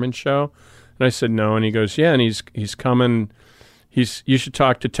Letterman show? And I said no, and he goes, yeah, and he's coming. You should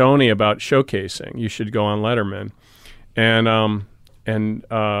talk to Tony about showcasing. You should go on Letterman, and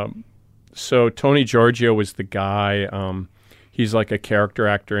so Tony Giorgio was the guy. He's like a character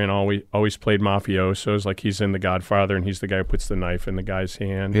actor and always played mafiosos. Like he's in The Godfather, and he's the guy who puts the knife in the guy's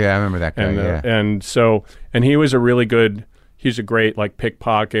hand. Yeah, I remember that guy. And he was he's a great like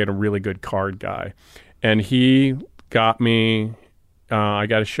pickpocket, a really good card guy. And he got me, I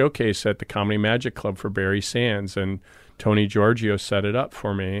got a showcase at the Comedy Magic Club for Barry Sands, and Tony Giorgio set it up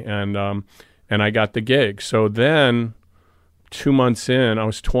for me, and I got the gig. So then 2 months in, I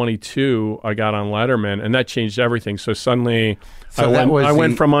was 22, I got on Letterman, and that changed everything. So suddenly I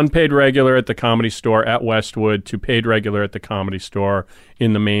went from unpaid regular at the Comedy Store at Westwood to paid regular at the Comedy Store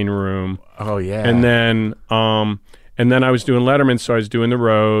in the main room. Oh, yeah. And then I was doing Letterman, so I was doing the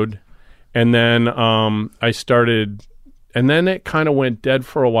road. And then I started, and then it kind of went dead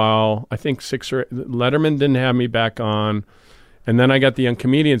for a while. I think Letterman didn't have me back on. And then I got the Young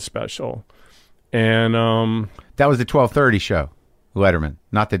Comedian special. And that was the 12:30 show, Letterman,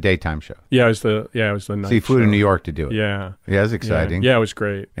 not the daytime show. Yeah, it was the night. So you flew to New York to do it. Yeah. Yeah, it was exciting. Yeah, it was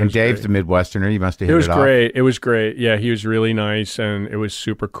great. And Dave's the Midwesterner. You must have hit it off. It was great. Yeah, he was really nice, and it was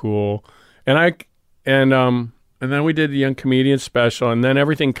super cool. And then we did the Young Comedian special, and then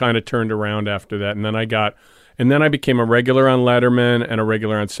everything kind of turned around after that. And then I became a regular on Letterman and a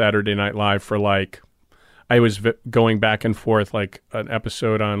regular on Saturday Night Live for like, I was going back and forth, like an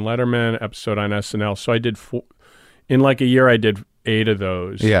episode on Letterman, episode on SNL. So I did, in like a year, I did 8 of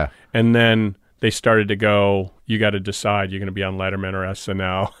those. Yeah. And then they started to go, you got to decide, you're going to be on Letterman or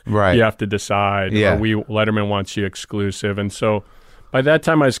SNL. Right. You have to decide. Yeah. Letterman wants you exclusive. And so by that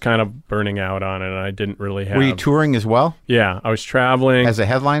time, I was kind of burning out on it, and I didn't really have... Were you touring as well? Yeah, I was traveling. As a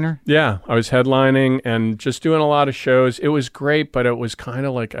headliner? Yeah, I was headlining and just doing a lot of shows. It was great, but it was kind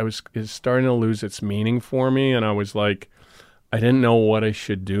of like it was starting to lose its meaning for me, and I was like, I didn't know what I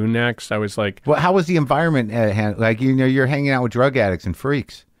should do next. I was like... Well, how was the environment? Like, you're hanging out with drug addicts and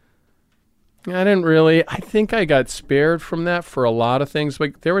freaks. I didn't really... I think I got spared from that for a lot of things.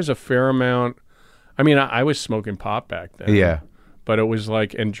 Like, there was a fair amount... I mean, I was smoking pot back then. Yeah. But it was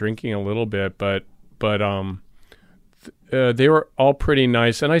like, and drinking a little bit, but they were all pretty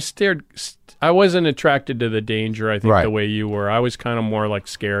nice. And I wasn't attracted to the danger, I think, the way you were. I was kind of more like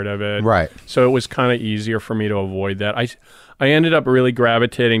scared of it. Right. So it was kind of easier for me to avoid that. I ended up really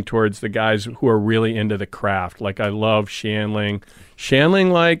gravitating towards the guys who are really into the craft. Like I love Shandling.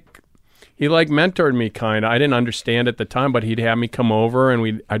 Shandling, he mentored me kind of. I didn't understand at the time, but he'd have me come over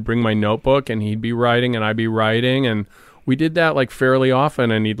and I'd bring my notebook and he'd be writing and I'd be writing, and we did that like fairly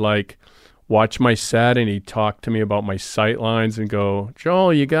often, and he'd like watch my set and he'd talk to me about my sight lines and go,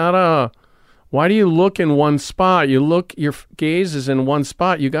 Joel, why do you look in one spot? Your gaze is in one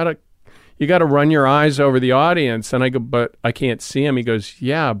spot. You gotta run your eyes over the audience. And I go, but I can't see him. He goes,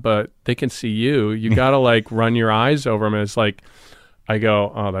 yeah, but they can see you. You gotta like run your eyes over them. And it's like, I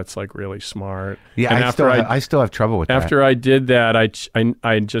go, oh, that's like really smart. Yeah, and I still have trouble with that. After I did that, I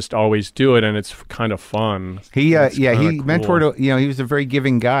just always do it, and it's kind of fun. He mentored. He was a very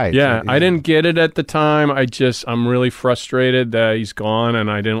giving guy. Yeah, I didn't get it at the time. I'm really frustrated that he's gone, and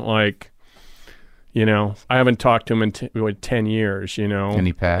I didn't like. I haven't talked to him in 10 years. And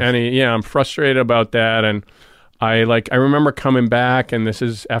he passed. I'm frustrated about that, and I remember coming back, and this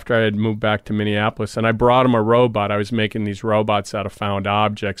is after I had moved back to Minneapolis, and I brought him a robot. I was making these robots out of found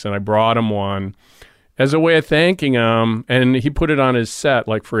objects, and I brought him one as a way of thanking him, and he put it on his set,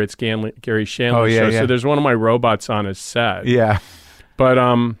 like for its Gary Shandling show. So there's one of my robots on his set. Yeah. But,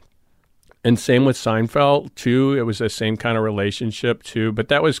 and same with Seinfeld, too. It was the same kind of relationship, too. But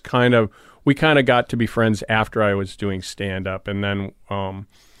that was we kind of got to be friends after I was doing stand-up, and then...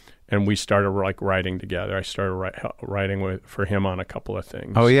 and we started like writing together. I started writing for him on a couple of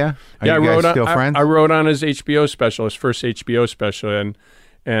things. Oh yeah, yeah. You guys still friends? I wrote on his HBO special, his first HBO special,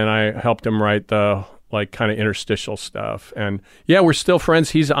 and I helped him write the like kind of interstitial stuff. And yeah, we're still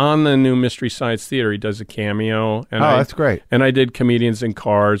friends. He's on the new Mystery Science Theater. He does a cameo. And that's great. And I did Comedians in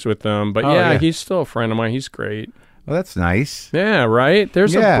Cars with him. But yeah, he's still a friend of mine. He's great. Well, that's nice. Yeah, right?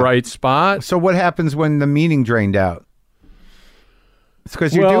 There's a bright spot. So what happens when the meaning drained out? It's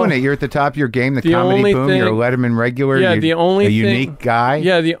because you're doing it. You're at the top of your game, the comedy boom. You're a Letterman regular. Yeah, you're unique guy.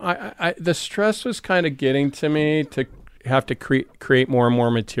 Yeah, the stress was kind of getting to me to have to create more and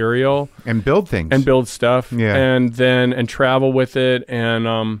more material and build things and build stuff, and travel with it,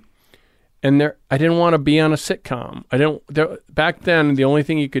 and there I didn't want to be on a sitcom. Back then the only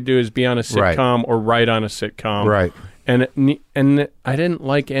thing you could do is be on a sitcom or write on a sitcom, right? And I didn't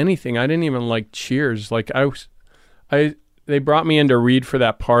like anything. I didn't even like Cheers. Like they brought me in to read for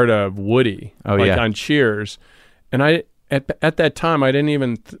that part of Woody, on Cheers, and I at that time I didn't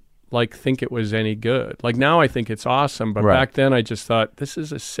even think it was any good. Like now I think it's awesome, but back then I just thought this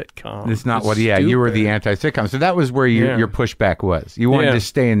is a sitcom. It's not you were the anti-sitcom. So that was where your pushback was. You wanted to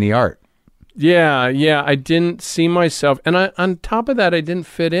stay in the art. Yeah, I didn't see myself. And on top of that, I didn't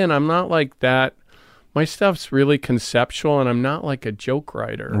fit in. I'm not like that. My stuff's really conceptual, and I'm not like a joke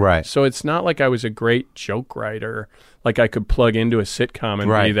writer. Right. So it's not like I was a great joke writer. Like I could plug into a sitcom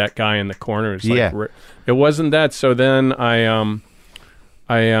and be that guy in the corners. It wasn't that. So then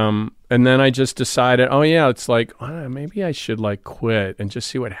and then I just decided, it's like, maybe I should like quit and just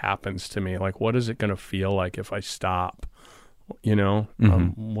see what happens to me. Like, what is it going to feel like if I stop? You know,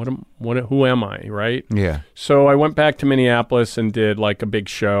 who am I? Right. Yeah. So I went back to Minneapolis and did like a big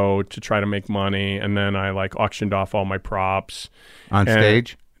show to try to make money. And then I like auctioned off all my props on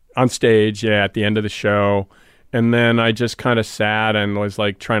stage. Yeah. At the end of the show. And then I just kind of sat and was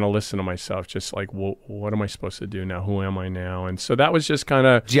like trying to listen to myself, just like, what am I supposed to do now? Who am I now? And so that was just kind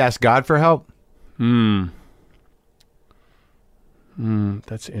of. Did you ask God for help?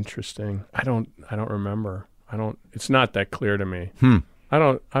 That's interesting. I don't remember. It's not that clear to me. I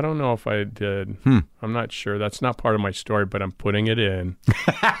don't know if I did. I'm not sure. That's not part of my story, but I'm putting it in.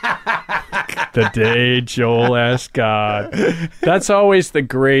 The day Joel asked God. That's always the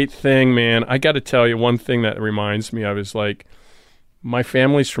great thing, man. I got to tell you, one thing that reminds me of is like, my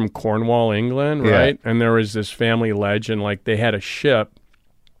family's from Cornwall, England, right? And there was this family legend, like they had a ship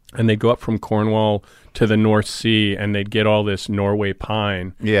and they'd go up from Cornwall to the North Sea and they'd get all this Norway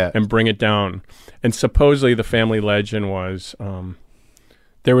pine and bring it down. And supposedly the family legend was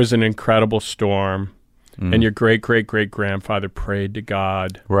there was an incredible storm and your great-great-great-grandfather prayed to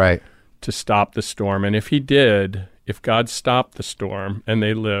God to stop the storm. And if God stopped the storm and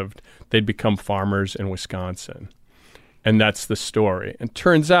they lived, they'd become farmers in Wisconsin. And that's the story. And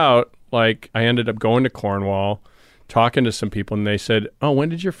turns out, like, I ended up going to Cornwall, talking to some people, and they said, when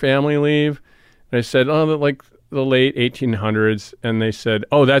did your family leave? And I said, like the late 1800s. And they said,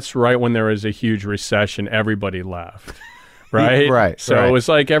 that's right when there was a huge recession. Everybody left. Right? Right. So it was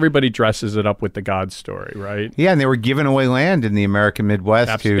like everybody dresses it up with the God story, right? Yeah, and they were giving away land in the American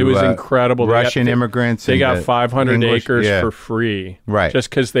Midwest to it was incredible. Russian immigrants. They got 500 acres for free. Right. Just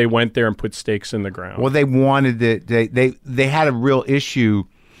because they went there and put stakes in the ground. Well, they wanted it. They had a real issue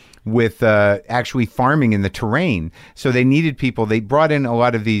with actually farming in the terrain. So they needed people. They brought in a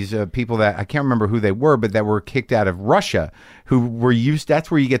lot of these people that I can't remember who they were, but that were kicked out of Russia, who were used.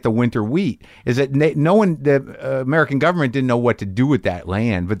 That's where you get the winter wheat. Is that the American government didn't know what to do with that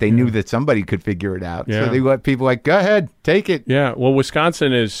land, but they knew that somebody could figure it out. Yeah. So they let people like, go ahead, take it. Yeah. Well,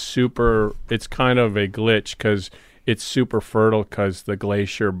 Wisconsin is super. It's kind of a glitch because it's super fertile because the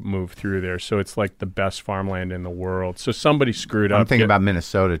glacier moved through there. So it's like the best farmland in the world. So somebody screwed up. I'm thinking about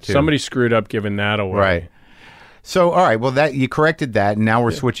Minnesota too. Somebody screwed up giving that away. Right. So, all right. Well, that you corrected that, and now we're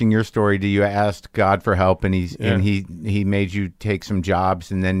switching your story to you asked God for help, and he made you take some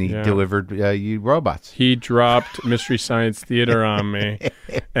jobs, and then he delivered you robots. He dropped Mystery Science Theater on me,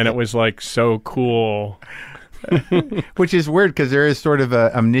 and it was like so cool. Which is weird because there is sort of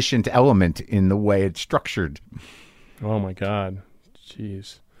a omniscient element in the way it's structured. Oh my God.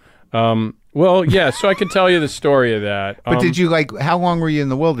 Jeez. Well, yeah, so I can tell you the story of that. But did you how long were you in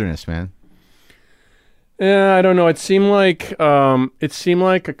the wilderness, man? Yeah, I don't know. It seemed like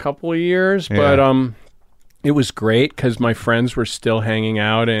a couple of years, but it was great because my friends were still hanging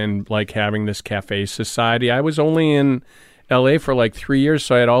out and like having this cafe society. I was only in LA for like 3 years,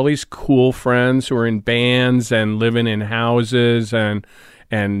 so I had all these cool friends who were in bands and living in houses, and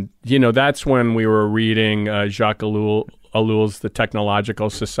that's when we were reading Jacques Allul's The Technological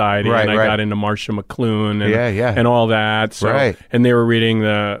Society, and I got into Marcia McLuhan and and all that. So, and they were reading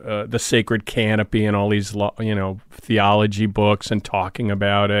the Sacred Canopy and all these theology books and talking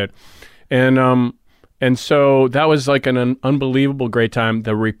about it, and so that was like an unbelievable great time.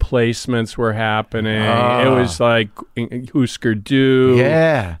 The Replacements were happening. It was like Husker Du.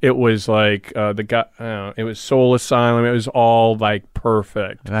 Yeah. It was like it was Soul Asylum. It was all like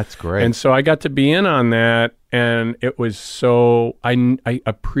perfect. That's great. And so I got to be in on that, and it was so I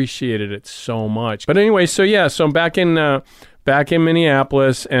appreciated it so much. But anyway, so I'm back in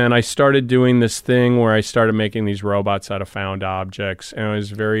Minneapolis, and I started doing this thing where I started making these robots out of found objects, and it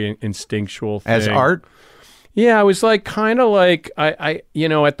was a very instinctual thing. As art? Yeah, I was like kind of like I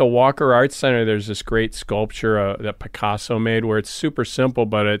at the Walker Arts Center, there's this great sculpture that Picasso made where it's super simple,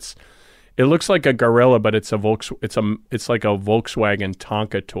 but it looks like a gorilla, but it's like a Volkswagen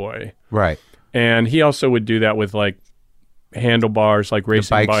Tonka toy. Right. And he also would do that with like handlebars, like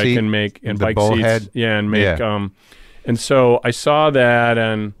racing bike seat, and make and the bike bull seats. head. Yeah, and make and so I saw that,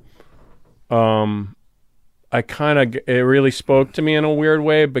 and it really spoke to me in a weird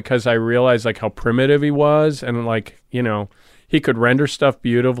way, because I realized like how primitive he was, and like, he could render stuff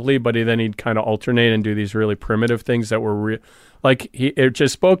beautifully, but he'd kind of alternate and do these really primitive things that were it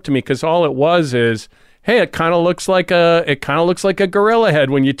just spoke to me, because all it was is, hey, it kind of looks like a gorilla head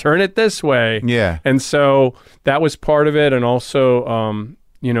when you turn it this way. Yeah. And so that was part of it, and also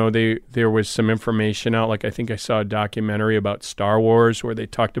there was some information out, like I think I saw a documentary about Star Wars where they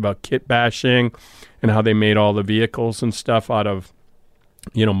talked about kit bashing and how they made all the vehicles and stuff out of,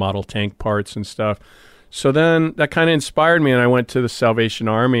 model tank parts and stuff. So then that kind of inspired me, and I went to the Salvation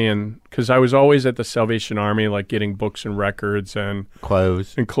Army, and because I was always at the Salvation Army, like getting books and records and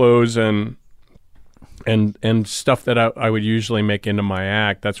clothes and stuff that I would usually make into my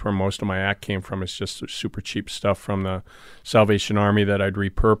act. That's where most of my act came from. It's just super cheap stuff from the Salvation Army that I'd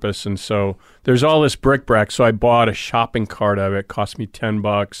repurpose. And so there's all this bric-a-brac. So I bought a shopping cart of it. It cost me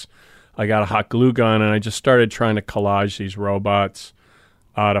 $10. I got a hot glue gun, and I just started trying to collage these robots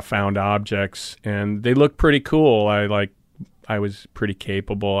out of found objects. And they looked pretty cool. I was pretty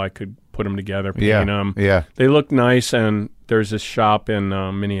capable. I could put them together, paint them. Yeah. They looked nice. And there's this shop in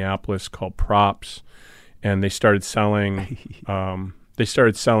Minneapolis called Props, and they started selling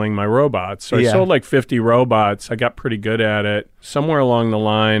my robots. So I sold like 50 robots. I got pretty good at it. Somewhere along the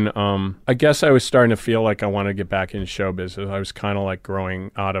line, I guess I was starting to feel like I wanted to get back into show business. I was kind of like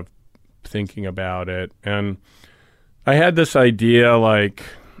growing out of thinking about it. And I had this idea, like,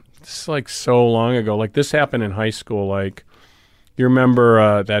 this is like so long ago. Like, this happened in high school. Like, you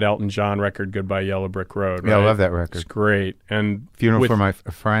remember that Elton John record, Goodbye Yellow Brick Road, right? Yeah, I love that record. It's great. And Funeral for My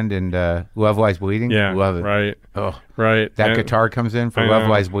Friend and Love Lies Bleeding. Yeah, love it. Right. Oh, right. That guitar comes in for Love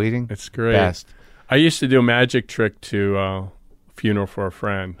Lies Bleeding. It's great. Best. I used to do a magic trick to Funeral for a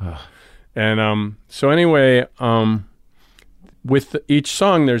Friend. And so anyway, with each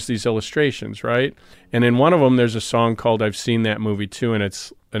song, there's these illustrations, right? And in one of them, there's a song called I've Seen That Movie Too, and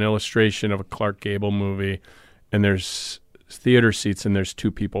it's an illustration of a Clark Gable movie, and there's theater seats, and there's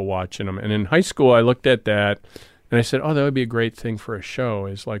two people watching them. And in high school, I looked at that, and I said, oh, that would be a great thing for a show,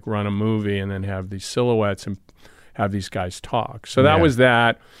 is like run a movie and then have these silhouettes and have these guys talk. So that was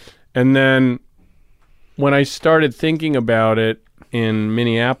that. And then when I started thinking about it in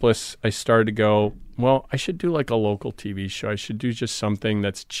Minneapolis, I started to go, well, I should do like a local TV show. I should do just something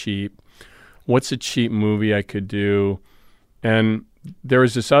that's cheap. What's a cheap movie I could do? And there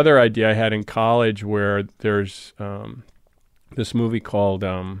was this other idea I had in college where there's this movie called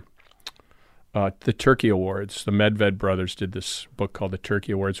The Turkey Awards. The Medved brothers did this book called The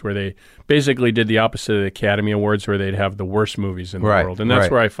Turkey Awards, where they basically did the opposite of the Academy Awards, where they'd have the worst movies in the world. And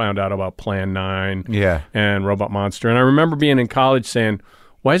that's where I found out about Plan 9 and Robot Monster. And I remember being in college saying,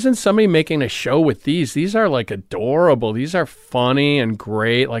 why isn't somebody making a show with these? These are like adorable. These are funny and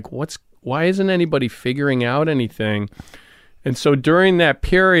great. Like, why isn't anybody figuring out anything? And so during that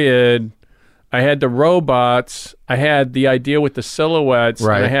period, I had the robots, I had the idea with the silhouettes,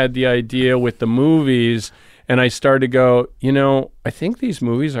 and I had the idea with the movies, and I started to go, I think these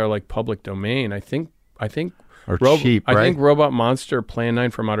movies are like public domain. I think cheap, right? I think Robot Monster, Plan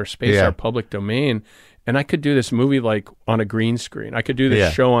 9 from Outer Space are public domain, and I could do this movie like on a green screen. I could do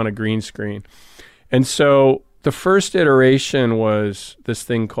this show on a green screen. And so the first iteration was this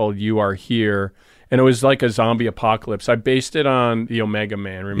thing called You Are Here, and it was like a zombie apocalypse. I based it on the Omega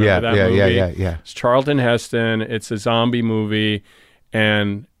Man. Remember that movie? Yeah. It's Charlton Heston. It's a zombie movie,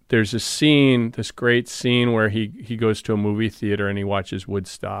 and there's a scene, this great scene where he goes to a movie theater and he watches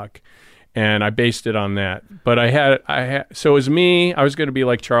Woodstock, and I based it on that. But I had so it was me. I was going to be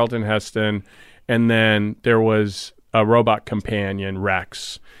like Charlton Heston, and then there was a robot companion,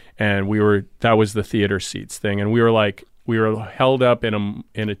 Rex, and that was the theater seats thing, and we were held up in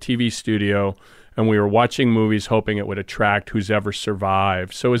a TV studio, and we were watching movies hoping it would attract who's ever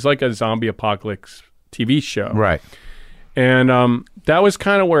survived. So it was like a zombie apocalypse TV show. Right. And that was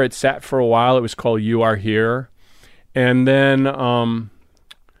kind of where it sat for a while. It was called You Are Here. And then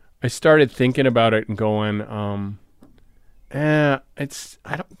I started thinking about it and going, I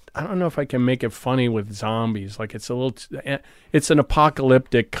don't know if I can make it funny with zombies. Like it's an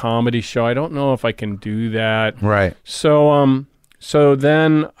apocalyptic comedy show. I don't know if I can do that. Right. So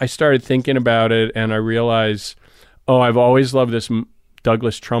then I started thinking about it, and I realized, I've always loved this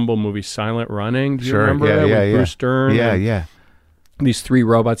Douglas Trumbull movie, Silent Running. Do you remember it? With Bruce Dern? Yeah. These 3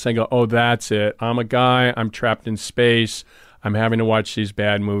 robots. I go, that's it. I'm a guy. I'm trapped in space. I'm having to watch these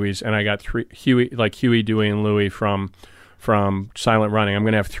bad movies, and I got Huey, Dewey, and Louie from Silent Running. I'm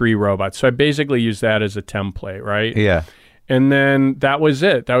going to have 3 robots. So I basically used that as a template, right? Yeah. And then that was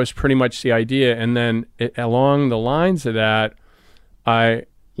it. That was pretty much the idea. And then along the lines of that, I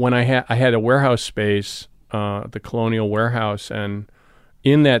had a warehouse space, the Colonial Warehouse, and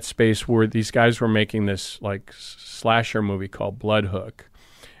in that space these guys were making this like slasher movie called Bloodhook.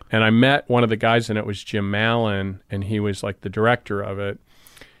 And I met one of the guys in it, was Jim Mallon, and he was like the director of it.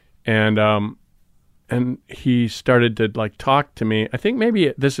 And he started to like talk to me. I think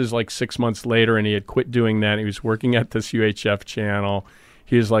maybe this is like 6 months later, and he had quit doing that. He was working at this UHF channel.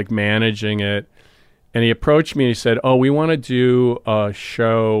 He was like managing it. And he approached me and he said, we want to do a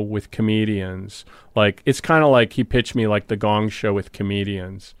show with comedians. Like, it's kind of like he pitched me like the Gong Show with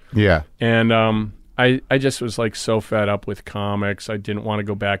comedians. Yeah. And I just was like so fed up with comics. I didn't want to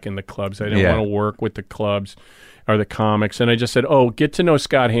go back in the clubs. I didn't want to work with the clubs or the comics. And I just said, get to know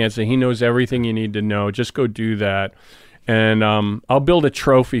Scott Hansen. He knows everything you need to know. Just go do that. And I'll build a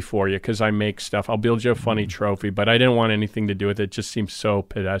trophy for you because I make stuff. I'll build you a funny trophy. But I didn't want anything to do with it. It just seemed so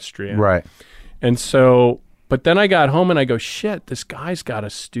pedestrian. Right. And so, but then I got home and I go, shit, this guy's got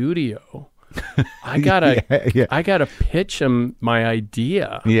a studio. I gotta pitch him my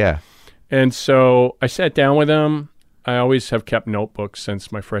idea. Yeah. And so I sat down with him. I always have kept notebooks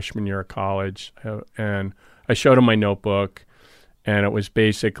since my freshman year of college. And I showed him my notebook, and it was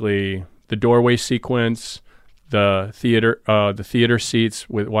basically the doorway sequence, the theater seats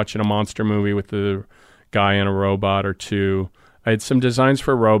with watching a monster movie with the guy and a robot or 2. I had some designs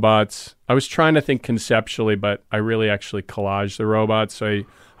for robots. I was trying to think conceptually, but I really actually collage the robots. So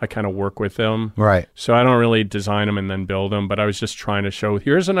I kind of work with them. Right. So I don't really design them and then build them, but I was just trying to show,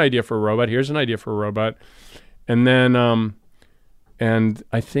 here's an idea for a robot. Here's an idea for a robot. And then, and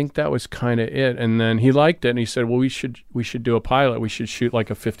I think that was kind of it. And then he liked it, and he said, well, we should do a pilot. We should shoot like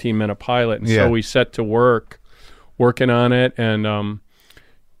a 15-minute pilot. And so we set to working on it. And,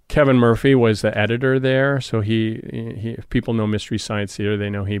 Kevin Murphy was the editor there, so he if people know Mystery Science Theater, they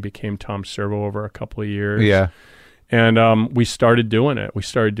know he became Tom Servo over a couple of years. Yeah. And we started doing it.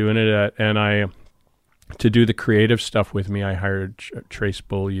 To do the creative stuff with me, I hired Trace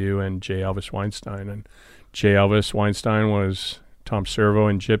Beaulieu and J. Elvis Weinstein. And J. Elvis Weinstein was Tom Servo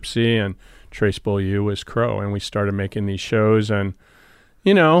and Gypsy, and Trace Beaulieu was Crow. And we started making these shows, and,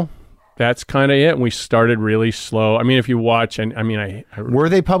 that's kind of it. And we started really slow. I mean, if you watch, were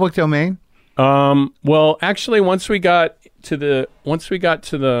they public domain? Well, actually, once we got to the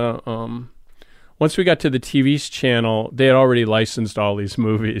TV's channel, they had already licensed all these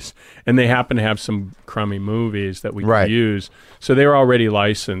movies, and they happened to have some crummy movies that we could use. So they were already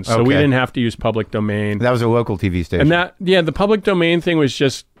licensed. So we didn't have to use public domain. That was a local TV station. And the public domain thing was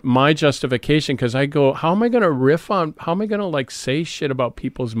just my justification, because I go, how am I going to like say shit about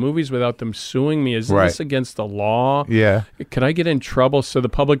people's movies without them suing me? Is this against the law? Yeah. Could I get in trouble? So the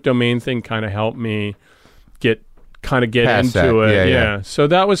public domain thing kind of helped me get into it. Yeah. So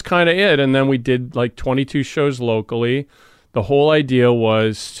that was kind of it. And then we did like 22 shows locally. The whole idea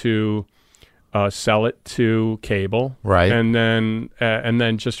was to sell it to cable. Right. And then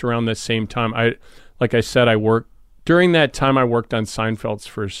just around the same time, during that time, I worked on Seinfeld's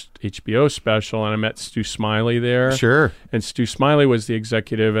first HBO special, and I met Stu Smiley there. Sure. And Stu Smiley was the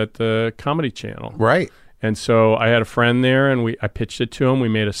executive at the Comedy Channel. Right. And so I had a friend there, and I pitched it to him. We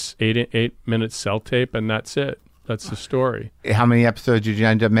made a 8-minute cell tape, and that's it. That's the story. How many episodes did you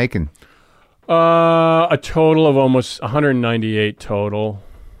end up making? A total of almost 198 total.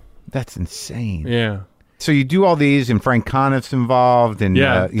 That's insane. Yeah. So you do all these, and Frank Conniff's involved, and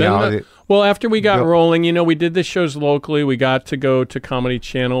well, after we got rolling, we did the shows locally. We got to go to Comedy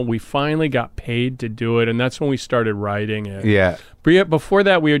Channel. We finally got paid to do it, and that's when we started writing it. Yeah. But before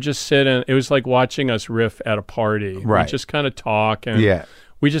that, we would just sit and it was like watching us riff at a party. Right. We just kind of talk, and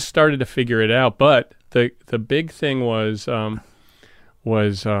we just started to figure it out. But the big thing was the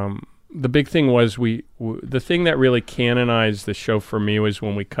big thing was the thing that really canonized the show for me was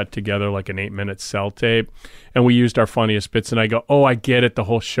when we cut together like an 8-minute cell tape and we used our funniest bits, and I go, oh, I get it, the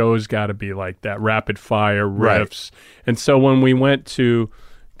whole show's got to be like that, rapid fire riffs. Right. And so when we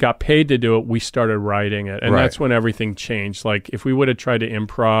got paid to do it, we started writing it, and that's when everything changed. Like if we would have tried to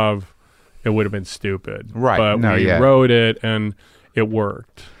improv, it would have been stupid. Right. But we wrote it and it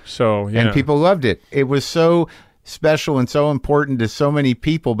worked. So yeah. And people loved it. It was so special and so important to so many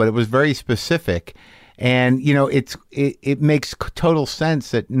people, but it was very specific. And it makes total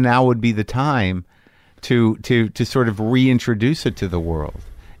sense that now would be the time to sort of reintroduce it to the world.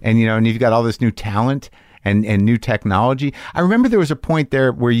 And and you've got all this new talent and new technology. I remember there was a point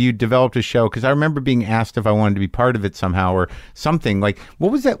there where you developed a show, because I remember being asked if I wanted to be part of it somehow or something. Like,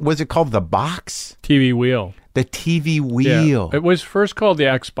 what was that? Was it called The Box? TV Wheel. The TV Wheel. Yeah. It was first called the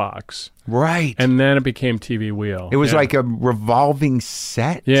Xbox. Right. And then it became TV Wheel. It was like a revolving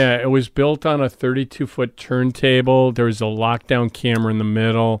set. Yeah, it was built on a 32-foot turntable. There was a lockdown camera in the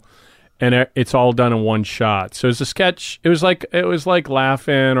middle, and it's all done in one shot. So it was a sketch. It was like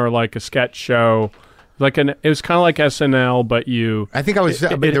Laugh-In or like a sketch show. It was kind of like SNL, but I think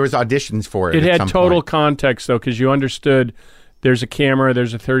there was auditions for it. It had total context though, because you understood. There's a camera.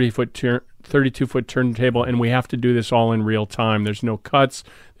 There's a 32-foot turntable, and we have to do this all in real time. There's no cuts.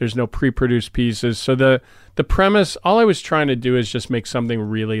 There's no pre-produced pieces. So the premise, all I was trying to do is just make something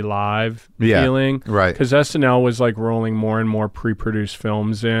really live feeling. Right. Because SNL was like rolling more and more pre-produced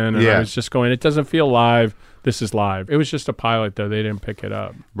films in, and I was just going, it doesn't feel live. This is live. It was just a pilot though. They didn't pick it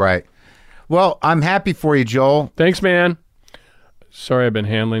up. Right. Well, I'm happy for you, Joel. Thanks, man. Sorry, I've been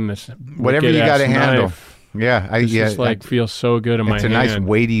handling this. Whatever you got to handle. Knife. Yeah, it feels so good in my hand. It's a nice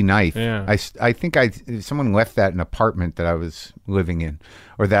weighty knife. Yeah. I think someone left that in an apartment that I was living in,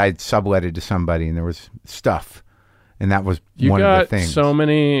 or that I'd subletted to somebody, and there was stuff, and that was one of the things. You got so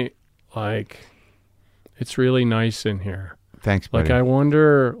many, it's really nice in here. Thanks, buddy. I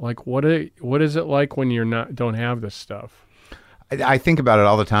wonder, what is it like when don't have this stuff? I think about it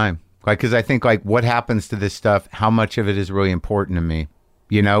all the time. Because I think, what happens to this stuff, how much of it is really important to me?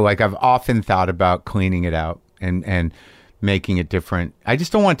 I've often thought about cleaning it out and making it different. I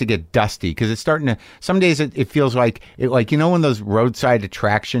just don't want it to get dusty, because it's starting to, some days it feels like when those roadside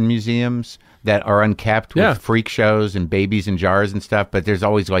attraction museums that are unkept with freak shows and babies in jars and stuff, but there's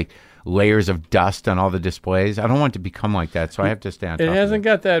always layers of dust on all the displays. I don't want it to become like that, so I have to stay on top of it. It hasn't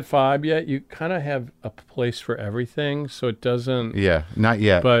got that vibe yet. You kind of have a place for everything, so it doesn't. Yeah, not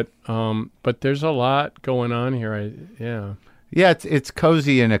yet. But there's a lot going on here. Yeah, it's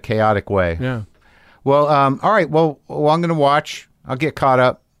cozy in a chaotic way. Yeah. Well, all right. Well, I'm going to watch. I'll get caught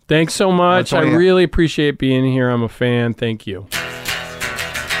up. Thanks so much. I really appreciate being here. I'm a fan. Thank you.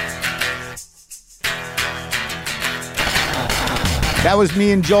 That was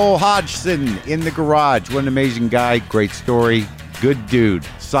me and Joel Hodgson in the garage. What an amazing guy. Great story. Good dude.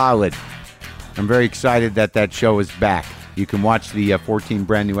 Solid. I'm very excited that show is back. You can watch the 14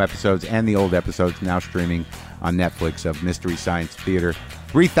 brand new episodes and the old episodes now streaming on Netflix of Mystery Science Theater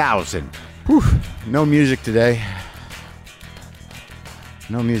 3000. Whew. No music today.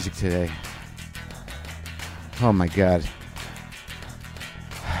 No music today. Oh my God.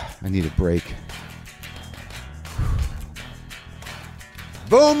 I need a break.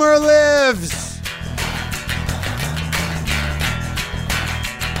 Boomer lives!